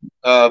of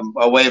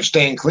a way of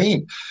staying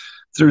clean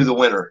through the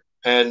winter.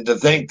 And to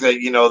think that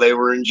they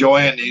were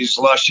enjoying these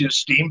luscious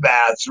steam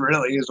baths,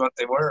 really, is what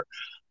they were.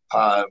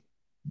 Uh,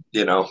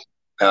 you know,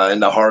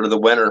 in the heart of the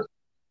winter.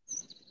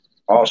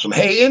 Awesome.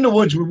 Hey, in the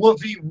woods with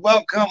Wolfie,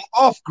 welcome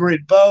off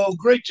grid, Bo.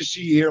 Great to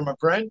see you here, my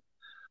friend.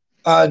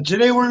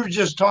 Today we were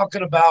just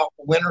talking about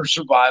winter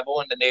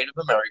survival and the Native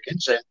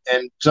Americans,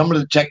 and some of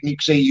the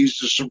techniques they used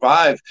to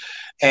survive.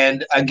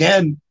 And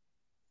again,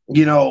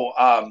 you know,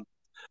 um,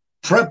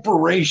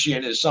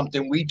 preparation is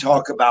something we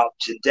talk about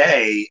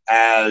today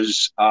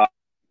as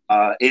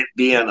it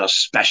being a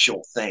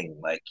special thing.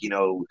 Like,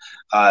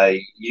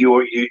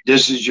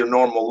 this is your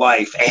normal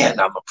life, and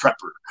I'm a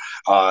prepper.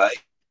 Uh,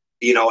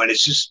 and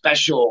it's a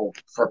special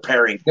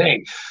preparing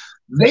thing.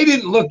 They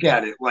didn't look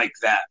at it like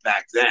that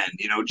back then.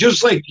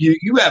 Just like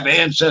you have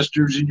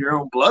ancestors in your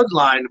own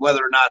bloodline, whether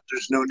or not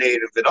there's no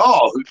native at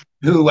all,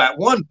 who at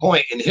one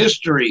point in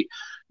history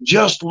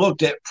just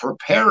looked at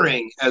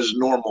preparing as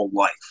normal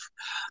life.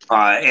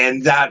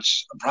 And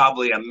that's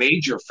probably a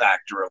major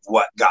factor of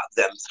what got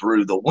them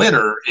through the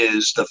winter,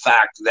 is the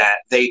fact that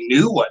they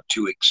knew what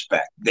to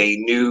expect. They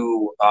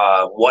knew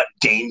what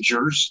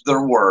dangers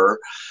there were,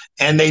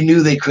 and they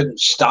knew they couldn't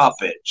stop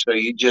it. So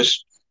you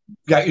just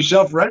got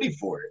yourself ready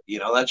for it.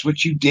 That's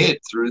what you did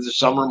through the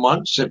summer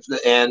months,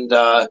 and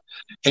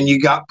you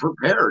got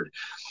prepared.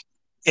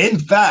 In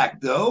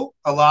fact, though,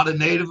 a lot of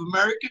Native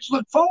Americans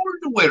look forward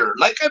to winter.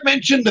 Like I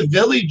mentioned, the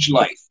village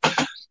life.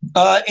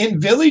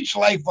 In village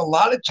life, a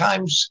lot of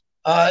times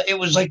it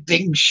was like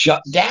things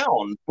shut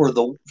down for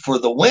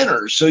the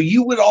winter, so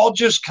you would all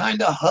just kind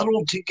of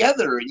huddle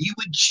together and you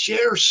would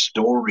share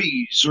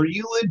stories, or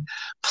you would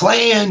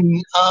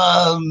plan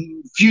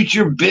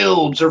future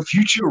builds or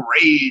future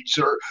raids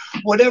or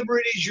whatever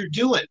it is you're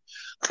doing.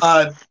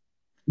 Uh,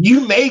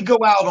 you may go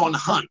out on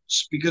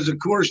hunts because, of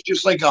course,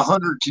 just like a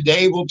hunter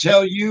today will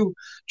tell you,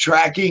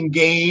 tracking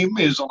game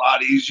is a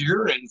lot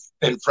easier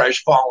in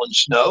fresh fallen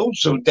snow.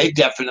 So they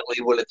definitely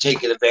would have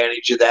taken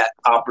advantage of that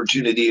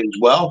opportunity as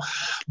well.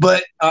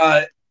 But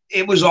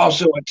it was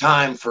also a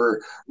time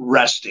for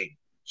resting,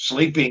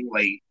 sleeping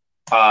late,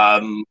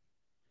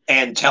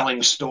 and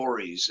telling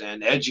stories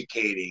and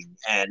educating.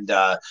 And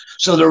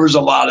so there was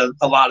a lot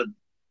of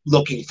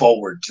looking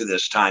forward to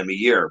this time of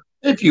year,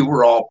 if you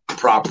were all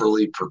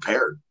properly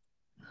prepared.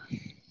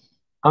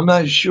 I'm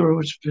not sure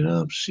what's been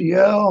up,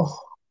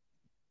 CL.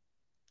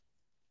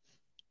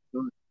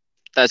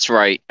 That's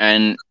right.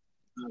 And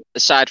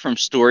aside from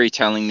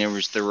storytelling, there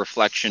was the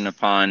reflection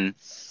upon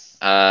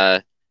uh,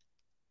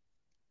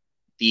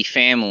 the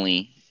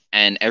family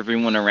and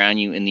everyone around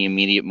you in the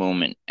immediate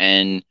moment.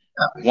 And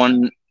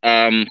one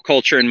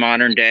culture in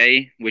modern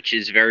day, which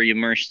is very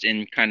immersed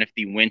in kind of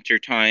the winter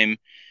time,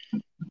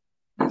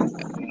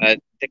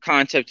 the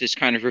concept is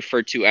kind of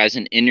referred to as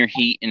an inner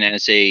heat, and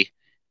as a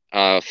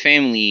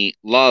family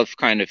love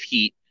kind of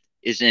heat,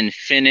 is in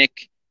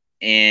Finnic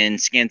and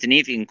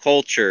Scandinavian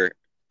culture,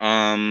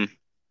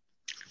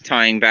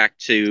 tying back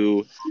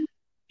to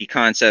the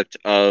concept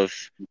of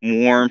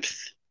warmth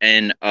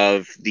and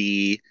of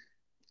the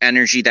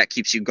energy that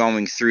keeps you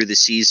going through the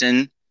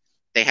season.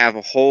 They have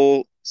a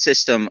whole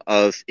system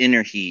of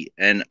inner heat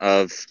and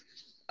of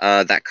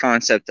that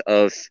concept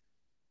of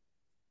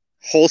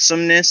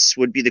wholesomeness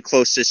would be the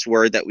closest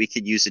word that we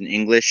could use in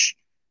English.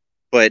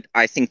 But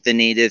I think the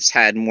natives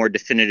had more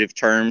definitive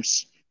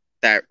terms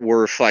that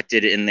were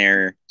reflected in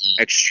their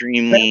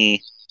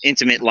extremely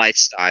intimate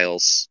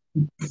lifestyles.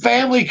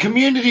 Family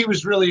community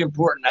was really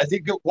important. I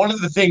think that one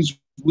of the things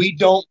we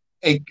don't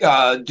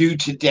do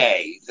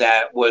today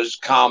that was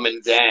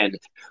common then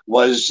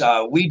was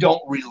we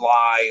don't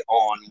rely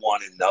on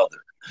one another.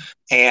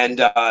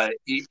 And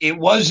it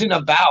wasn't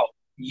about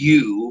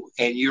you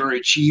and your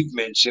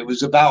achievements. It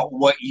was about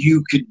what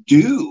you could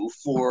do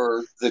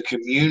for the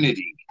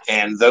community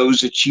and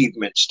those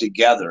achievements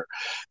together.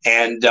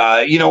 And,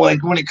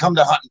 like when it comes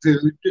to hunting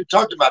food, we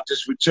talked about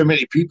this with so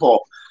many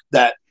people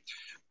that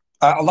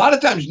a lot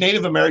of times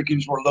Native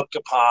Americans were looked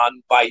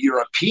upon by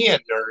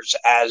Europeaners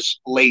as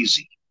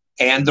lazy.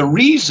 And the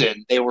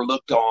reason they were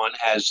looked on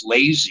as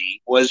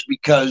lazy was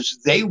because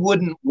they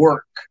wouldn't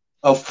work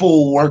a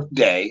full work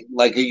day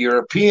like a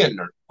European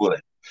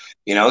would.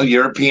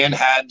 European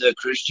had the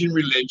Christian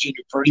religion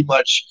who pretty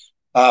much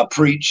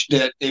preached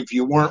that if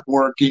you weren't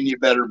working, you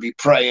better be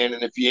praying.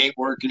 And if you ain't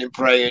working and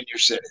praying, you're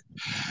sitting.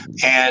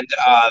 And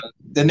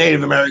the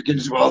Native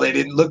Americans, well, they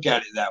didn't look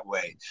at it that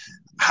way.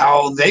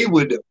 How they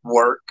would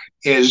work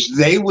is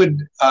they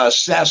would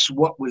assess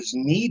what was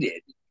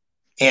needed,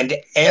 and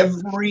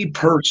every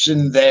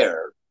person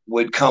there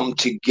would come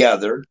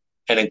together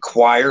and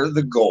acquire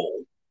the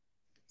goal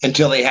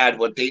until they had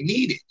what they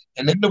needed.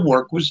 And then the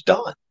work was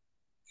done.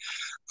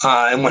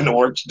 And when the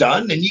work's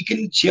done, then you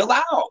can chill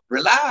out,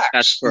 relax.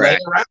 That's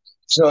correct. Lay around.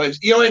 So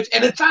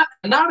it's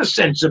not a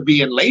sense of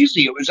being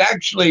lazy. It was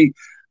actually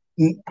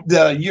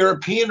the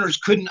Europeaners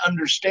couldn't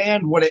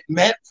understand what it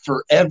meant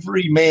for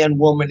every man,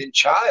 woman, and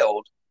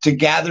child to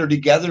gather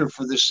together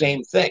for the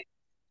same thing.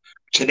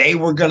 Today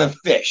we're going to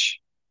fish.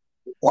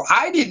 Well,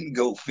 I didn't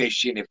go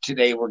fishing if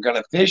today we're going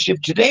to fish.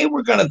 If today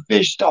we're going to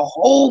fish, the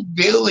whole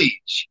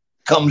village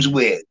comes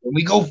with, and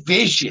we go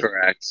fishing.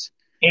 Correct.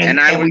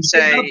 And I would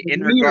say,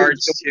 in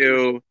regards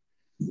to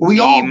the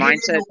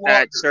mindset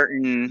that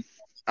certain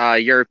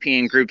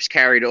European groups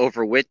carried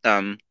over with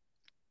them,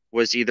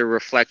 was either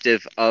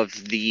reflective of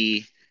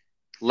the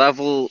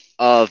level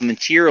of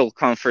material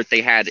comfort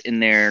they had in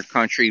their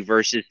country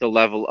versus the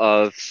level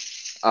of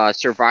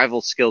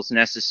survival skills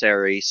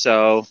necessary.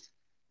 So,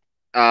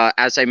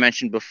 as I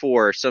mentioned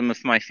before, some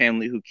of my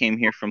family who came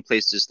here from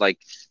places like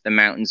the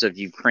mountains of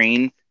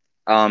Ukraine,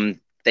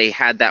 they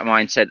had that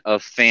mindset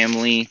of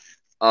family,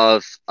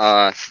 of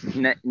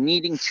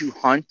needing to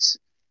hunt.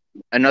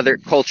 Another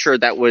culture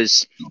that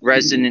was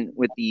resonant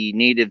with the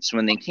natives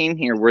when they came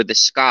here were the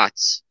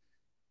Scots.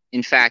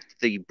 In fact,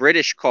 the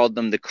British called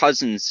them the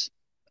cousins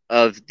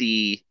of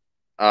the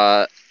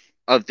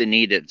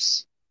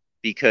natives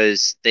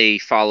because they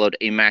followed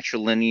a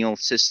matrilineal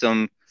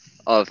system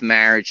of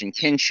marriage and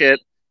kinship.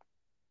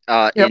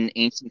 Yep. In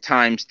ancient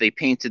times, they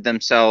painted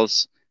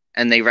themselves,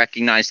 and they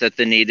recognized that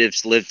the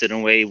natives lived in a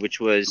way which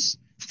was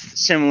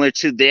similar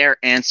to their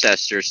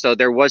ancestors. So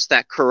there was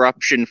that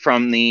corruption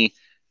from the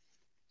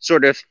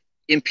sort of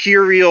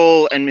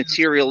imperial and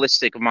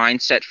materialistic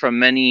mindset from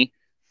many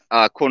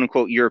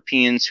quote-unquote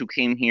Europeans who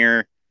came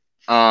here.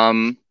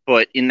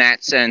 But in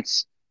that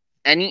sense,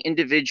 any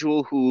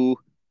individual who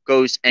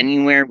goes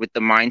anywhere with the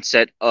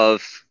mindset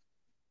of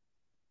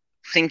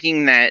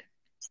thinking that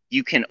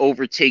you can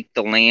overtake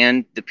the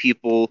land, the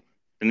people,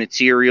 the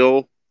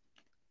material,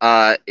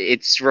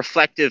 it's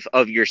reflective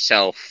of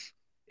yourself.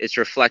 It's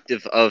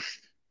reflective of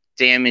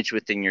damage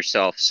within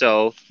yourself.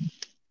 So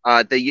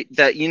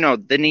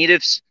the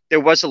natives, there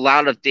was a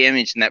lot of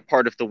damage in that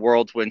part of the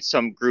world when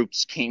some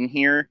groups came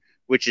here,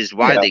 which is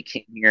why they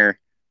came here.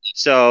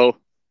 So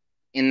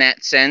in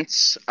that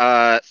sense,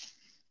 there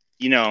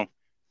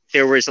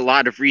was a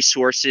lot of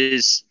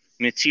resources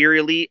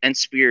materially and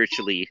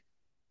spiritually,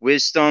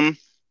 wisdom,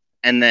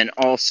 and then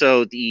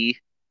also the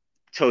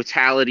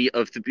totality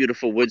of the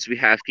beautiful woods we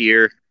have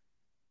here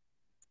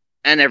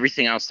and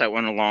everything else that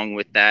went along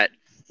with that,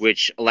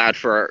 which allowed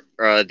for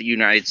the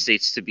United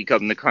States to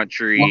become the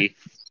country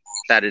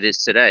that it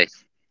is today.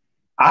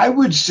 I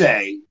would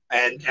say,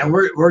 and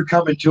we're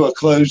coming to a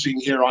closing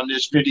here on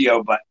this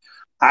video, but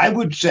I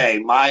would say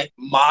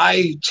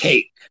my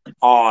take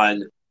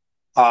on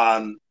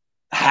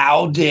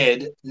how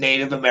did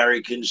Native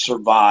Americans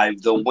survive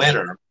the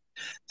winter,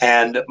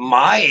 and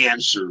my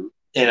answer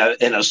in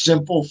a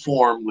simple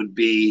form would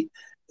be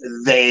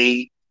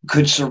they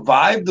could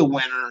survive the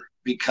winter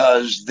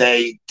because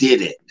they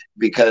did it,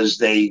 because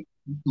they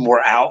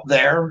were out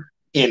there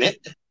in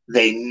it.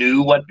 They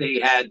knew what they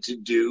had to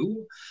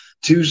do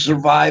to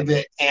survive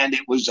it, and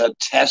it was a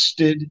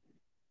tested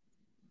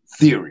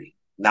theory,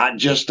 not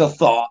just a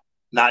thought,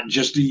 not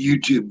just a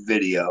YouTube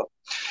video.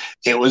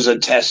 It was a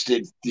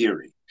tested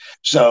theory.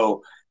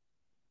 So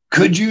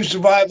could you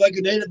survive like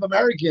a Native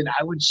American?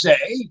 I would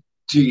say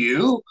to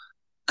you,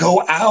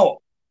 go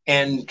out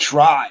and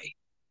try,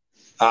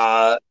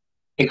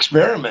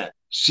 experiment,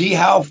 see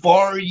how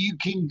far you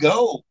can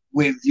go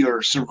with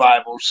your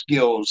survival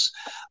skills.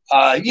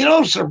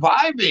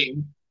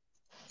 Surviving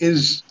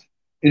is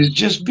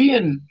just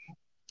being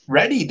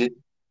ready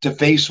to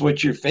face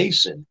what you're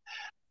facing.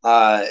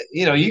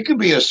 You can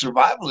be a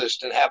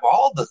survivalist and have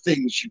all the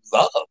things you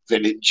love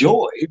and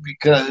enjoy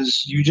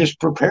because you just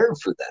prepared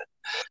for that.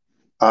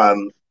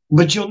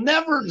 but you'll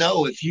never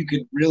know if you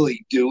could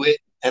really do it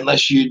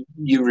unless you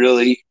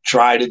really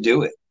try to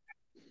do it.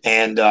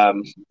 And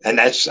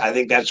that's, I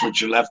think that's what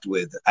you're left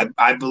with.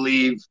 I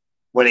believe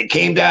when it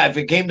came down, if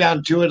it came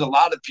down to it,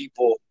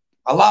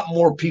 a lot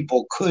more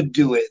people could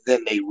do it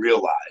than they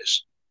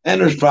realize. And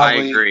there's I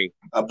probably agree.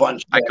 a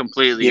bunch I that,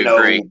 completely you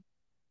agree. know,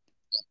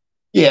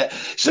 yeah.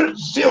 So,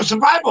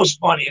 survival's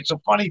funny. It's a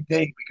funny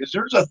thing because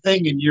there's a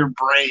thing in your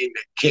brain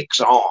that kicks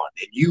on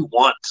and you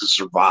want to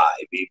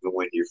survive even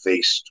when you're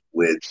faced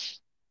with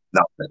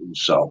nothing.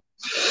 So,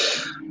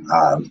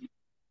 um,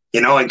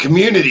 in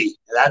community,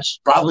 that's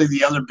probably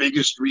the other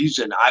biggest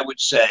reason I would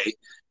say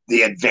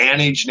the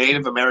advantage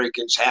Native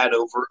Americans had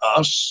over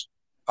us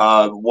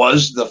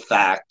was the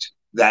fact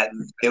that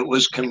it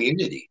was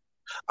community.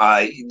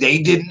 You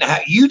didn't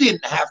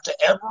have to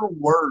ever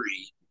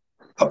worry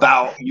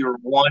about your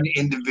one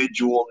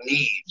individual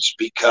needs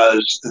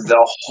because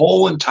the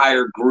whole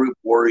entire group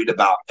worried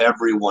about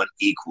everyone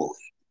equally.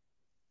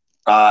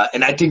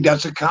 And I think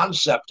that's a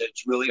concept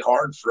that's really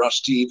hard for us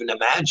to even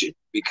imagine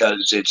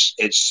because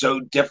it's so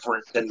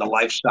different than the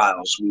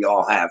lifestyles we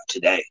all have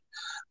today,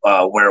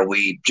 where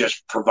we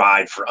just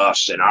provide for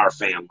us and our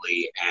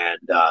family, and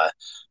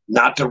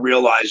not to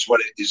realize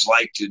what it is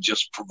like to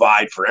just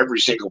provide for every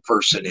single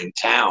person in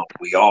town.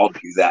 We all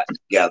do that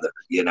together.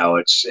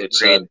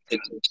 Agreed.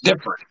 It's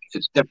different.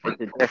 It's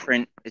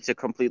different. It's a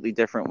completely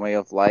different way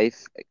of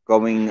life.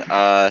 Going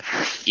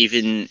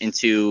even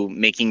into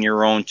making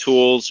your own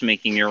tools,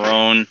 making your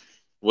own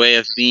way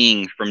of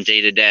being from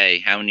day to day.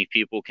 How many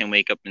people can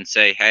wake up and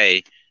say,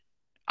 "Hey,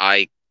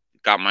 I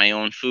got my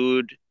own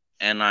food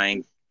and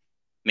I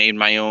made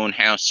my own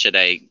house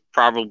today"?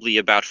 Probably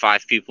about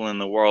 5 people in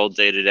the world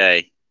day to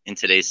day in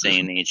today's day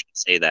and age can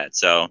say that.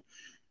 So,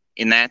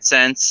 in that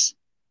sense,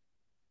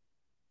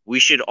 we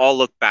should all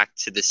look back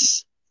to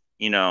this,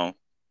 you know,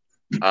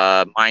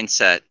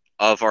 mindset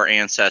of our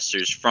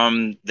ancestors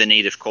from the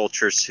native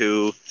cultures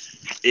who,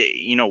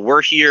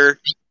 we're here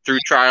through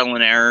trial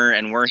and error,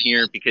 and we're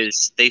here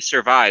because they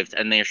survived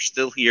and they're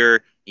still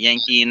here.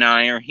 Yankee and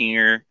I are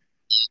here.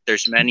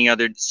 There's many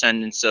other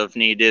descendants of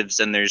natives,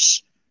 and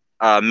there's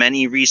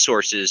many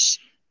resources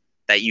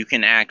that you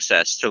can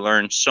access to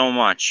learn so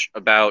much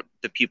about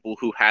the people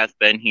who have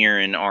been here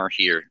and are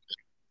here.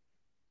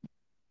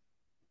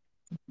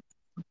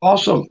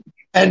 Awesome.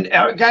 And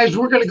guys,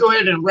 we're going to go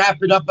ahead and wrap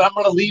it up. But I'm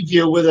going to leave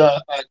you with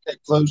a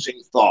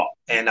closing thought,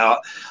 and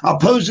I'll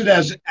pose it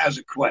as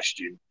a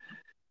question,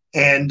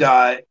 and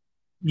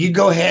you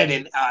go ahead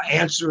and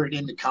answer it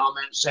in the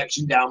comment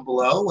section down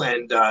below,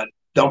 and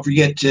don't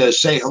forget to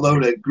say hello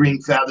to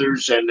Green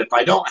Feathers. And if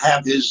I don't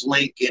have his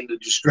link in the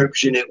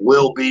description, it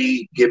will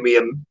be. Give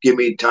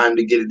me time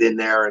to get it in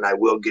there, and I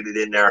will get it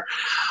in there.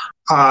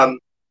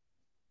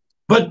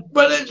 But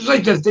I'd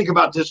like to think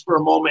about this for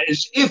a moment: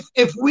 is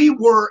if we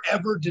were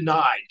ever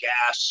denied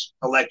gas,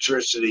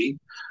 electricity,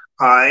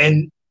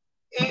 and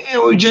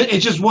it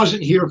just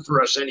wasn't here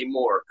for us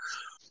anymore,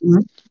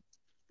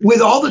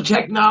 with all the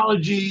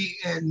technology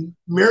and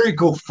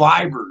miracle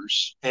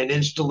fibers and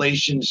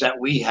installations that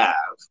we have,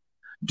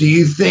 do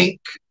you think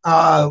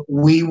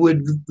we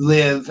would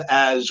live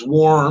as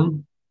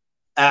warm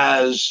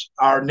as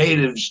our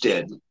natives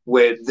did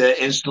with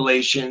the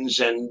installations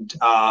and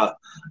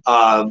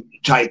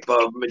type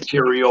of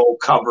material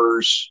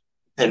covers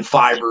and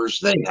fibers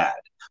they had?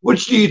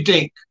 Which do you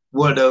think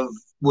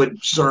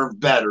would serve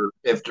better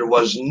if there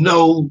was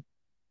no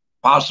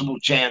possible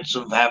chance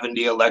of having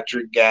the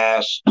electric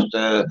gas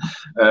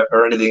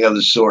or anything of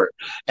the sort?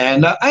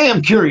 And I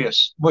am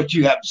curious what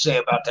you have to say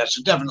about that.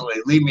 So definitely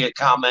leave me a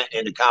comment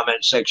in the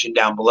comment section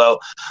down below.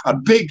 A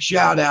big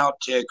shout out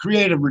to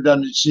Creative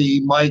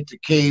Redundancy, Mike the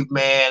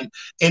Caveman,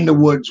 In the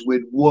Woods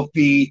with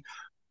Woofy,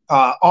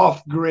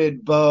 Off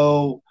Grid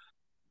Bo.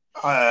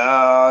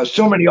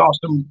 So many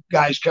awesome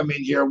guys come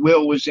in here.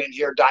 Will was in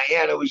here.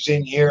 Diana was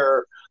in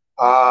here.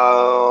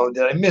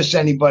 Did I miss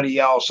anybody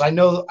else? I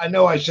know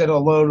I said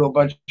hello to a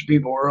bunch of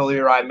people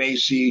earlier. I may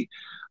see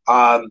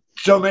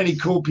so many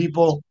cool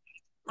people.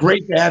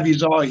 Great to have you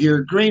all here.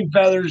 Green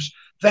Feathers,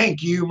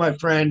 thank you, my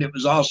friend. It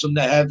was awesome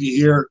to have you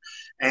here.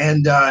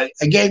 And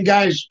again,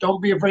 guys,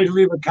 don't be afraid to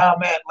leave a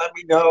comment. Let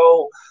me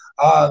know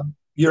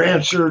your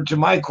answer to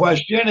my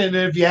question. And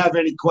if you have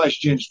any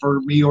questions for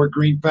me or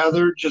Green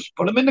Feather, just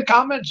put them in the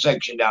comment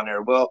section down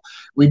there. Well,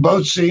 we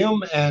both see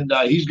them, and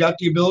he's got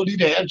the ability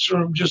to answer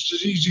them just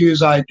as easy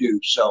as I do.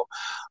 So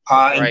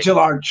right. Until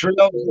our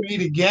trails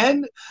meet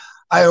again,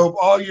 I hope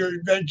all your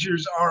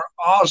adventures are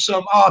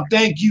awesome. Oh,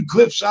 thank you,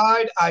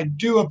 Cliffside. I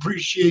do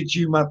appreciate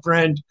you, my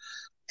friend.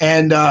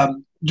 And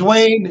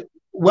Dwayne,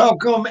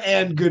 welcome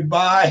and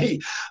goodbye.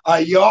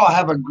 Y'all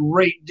have a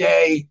great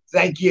day.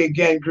 Thank you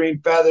again,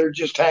 Green Feather.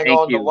 Just hang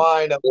on the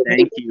line.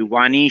 Thank you.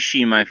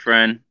 Wanishi, my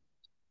friend.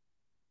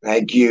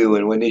 Thank you.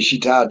 And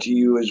Winishita to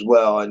you as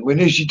well. And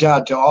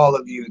Winishita to all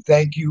of you.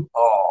 Thank you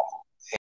all.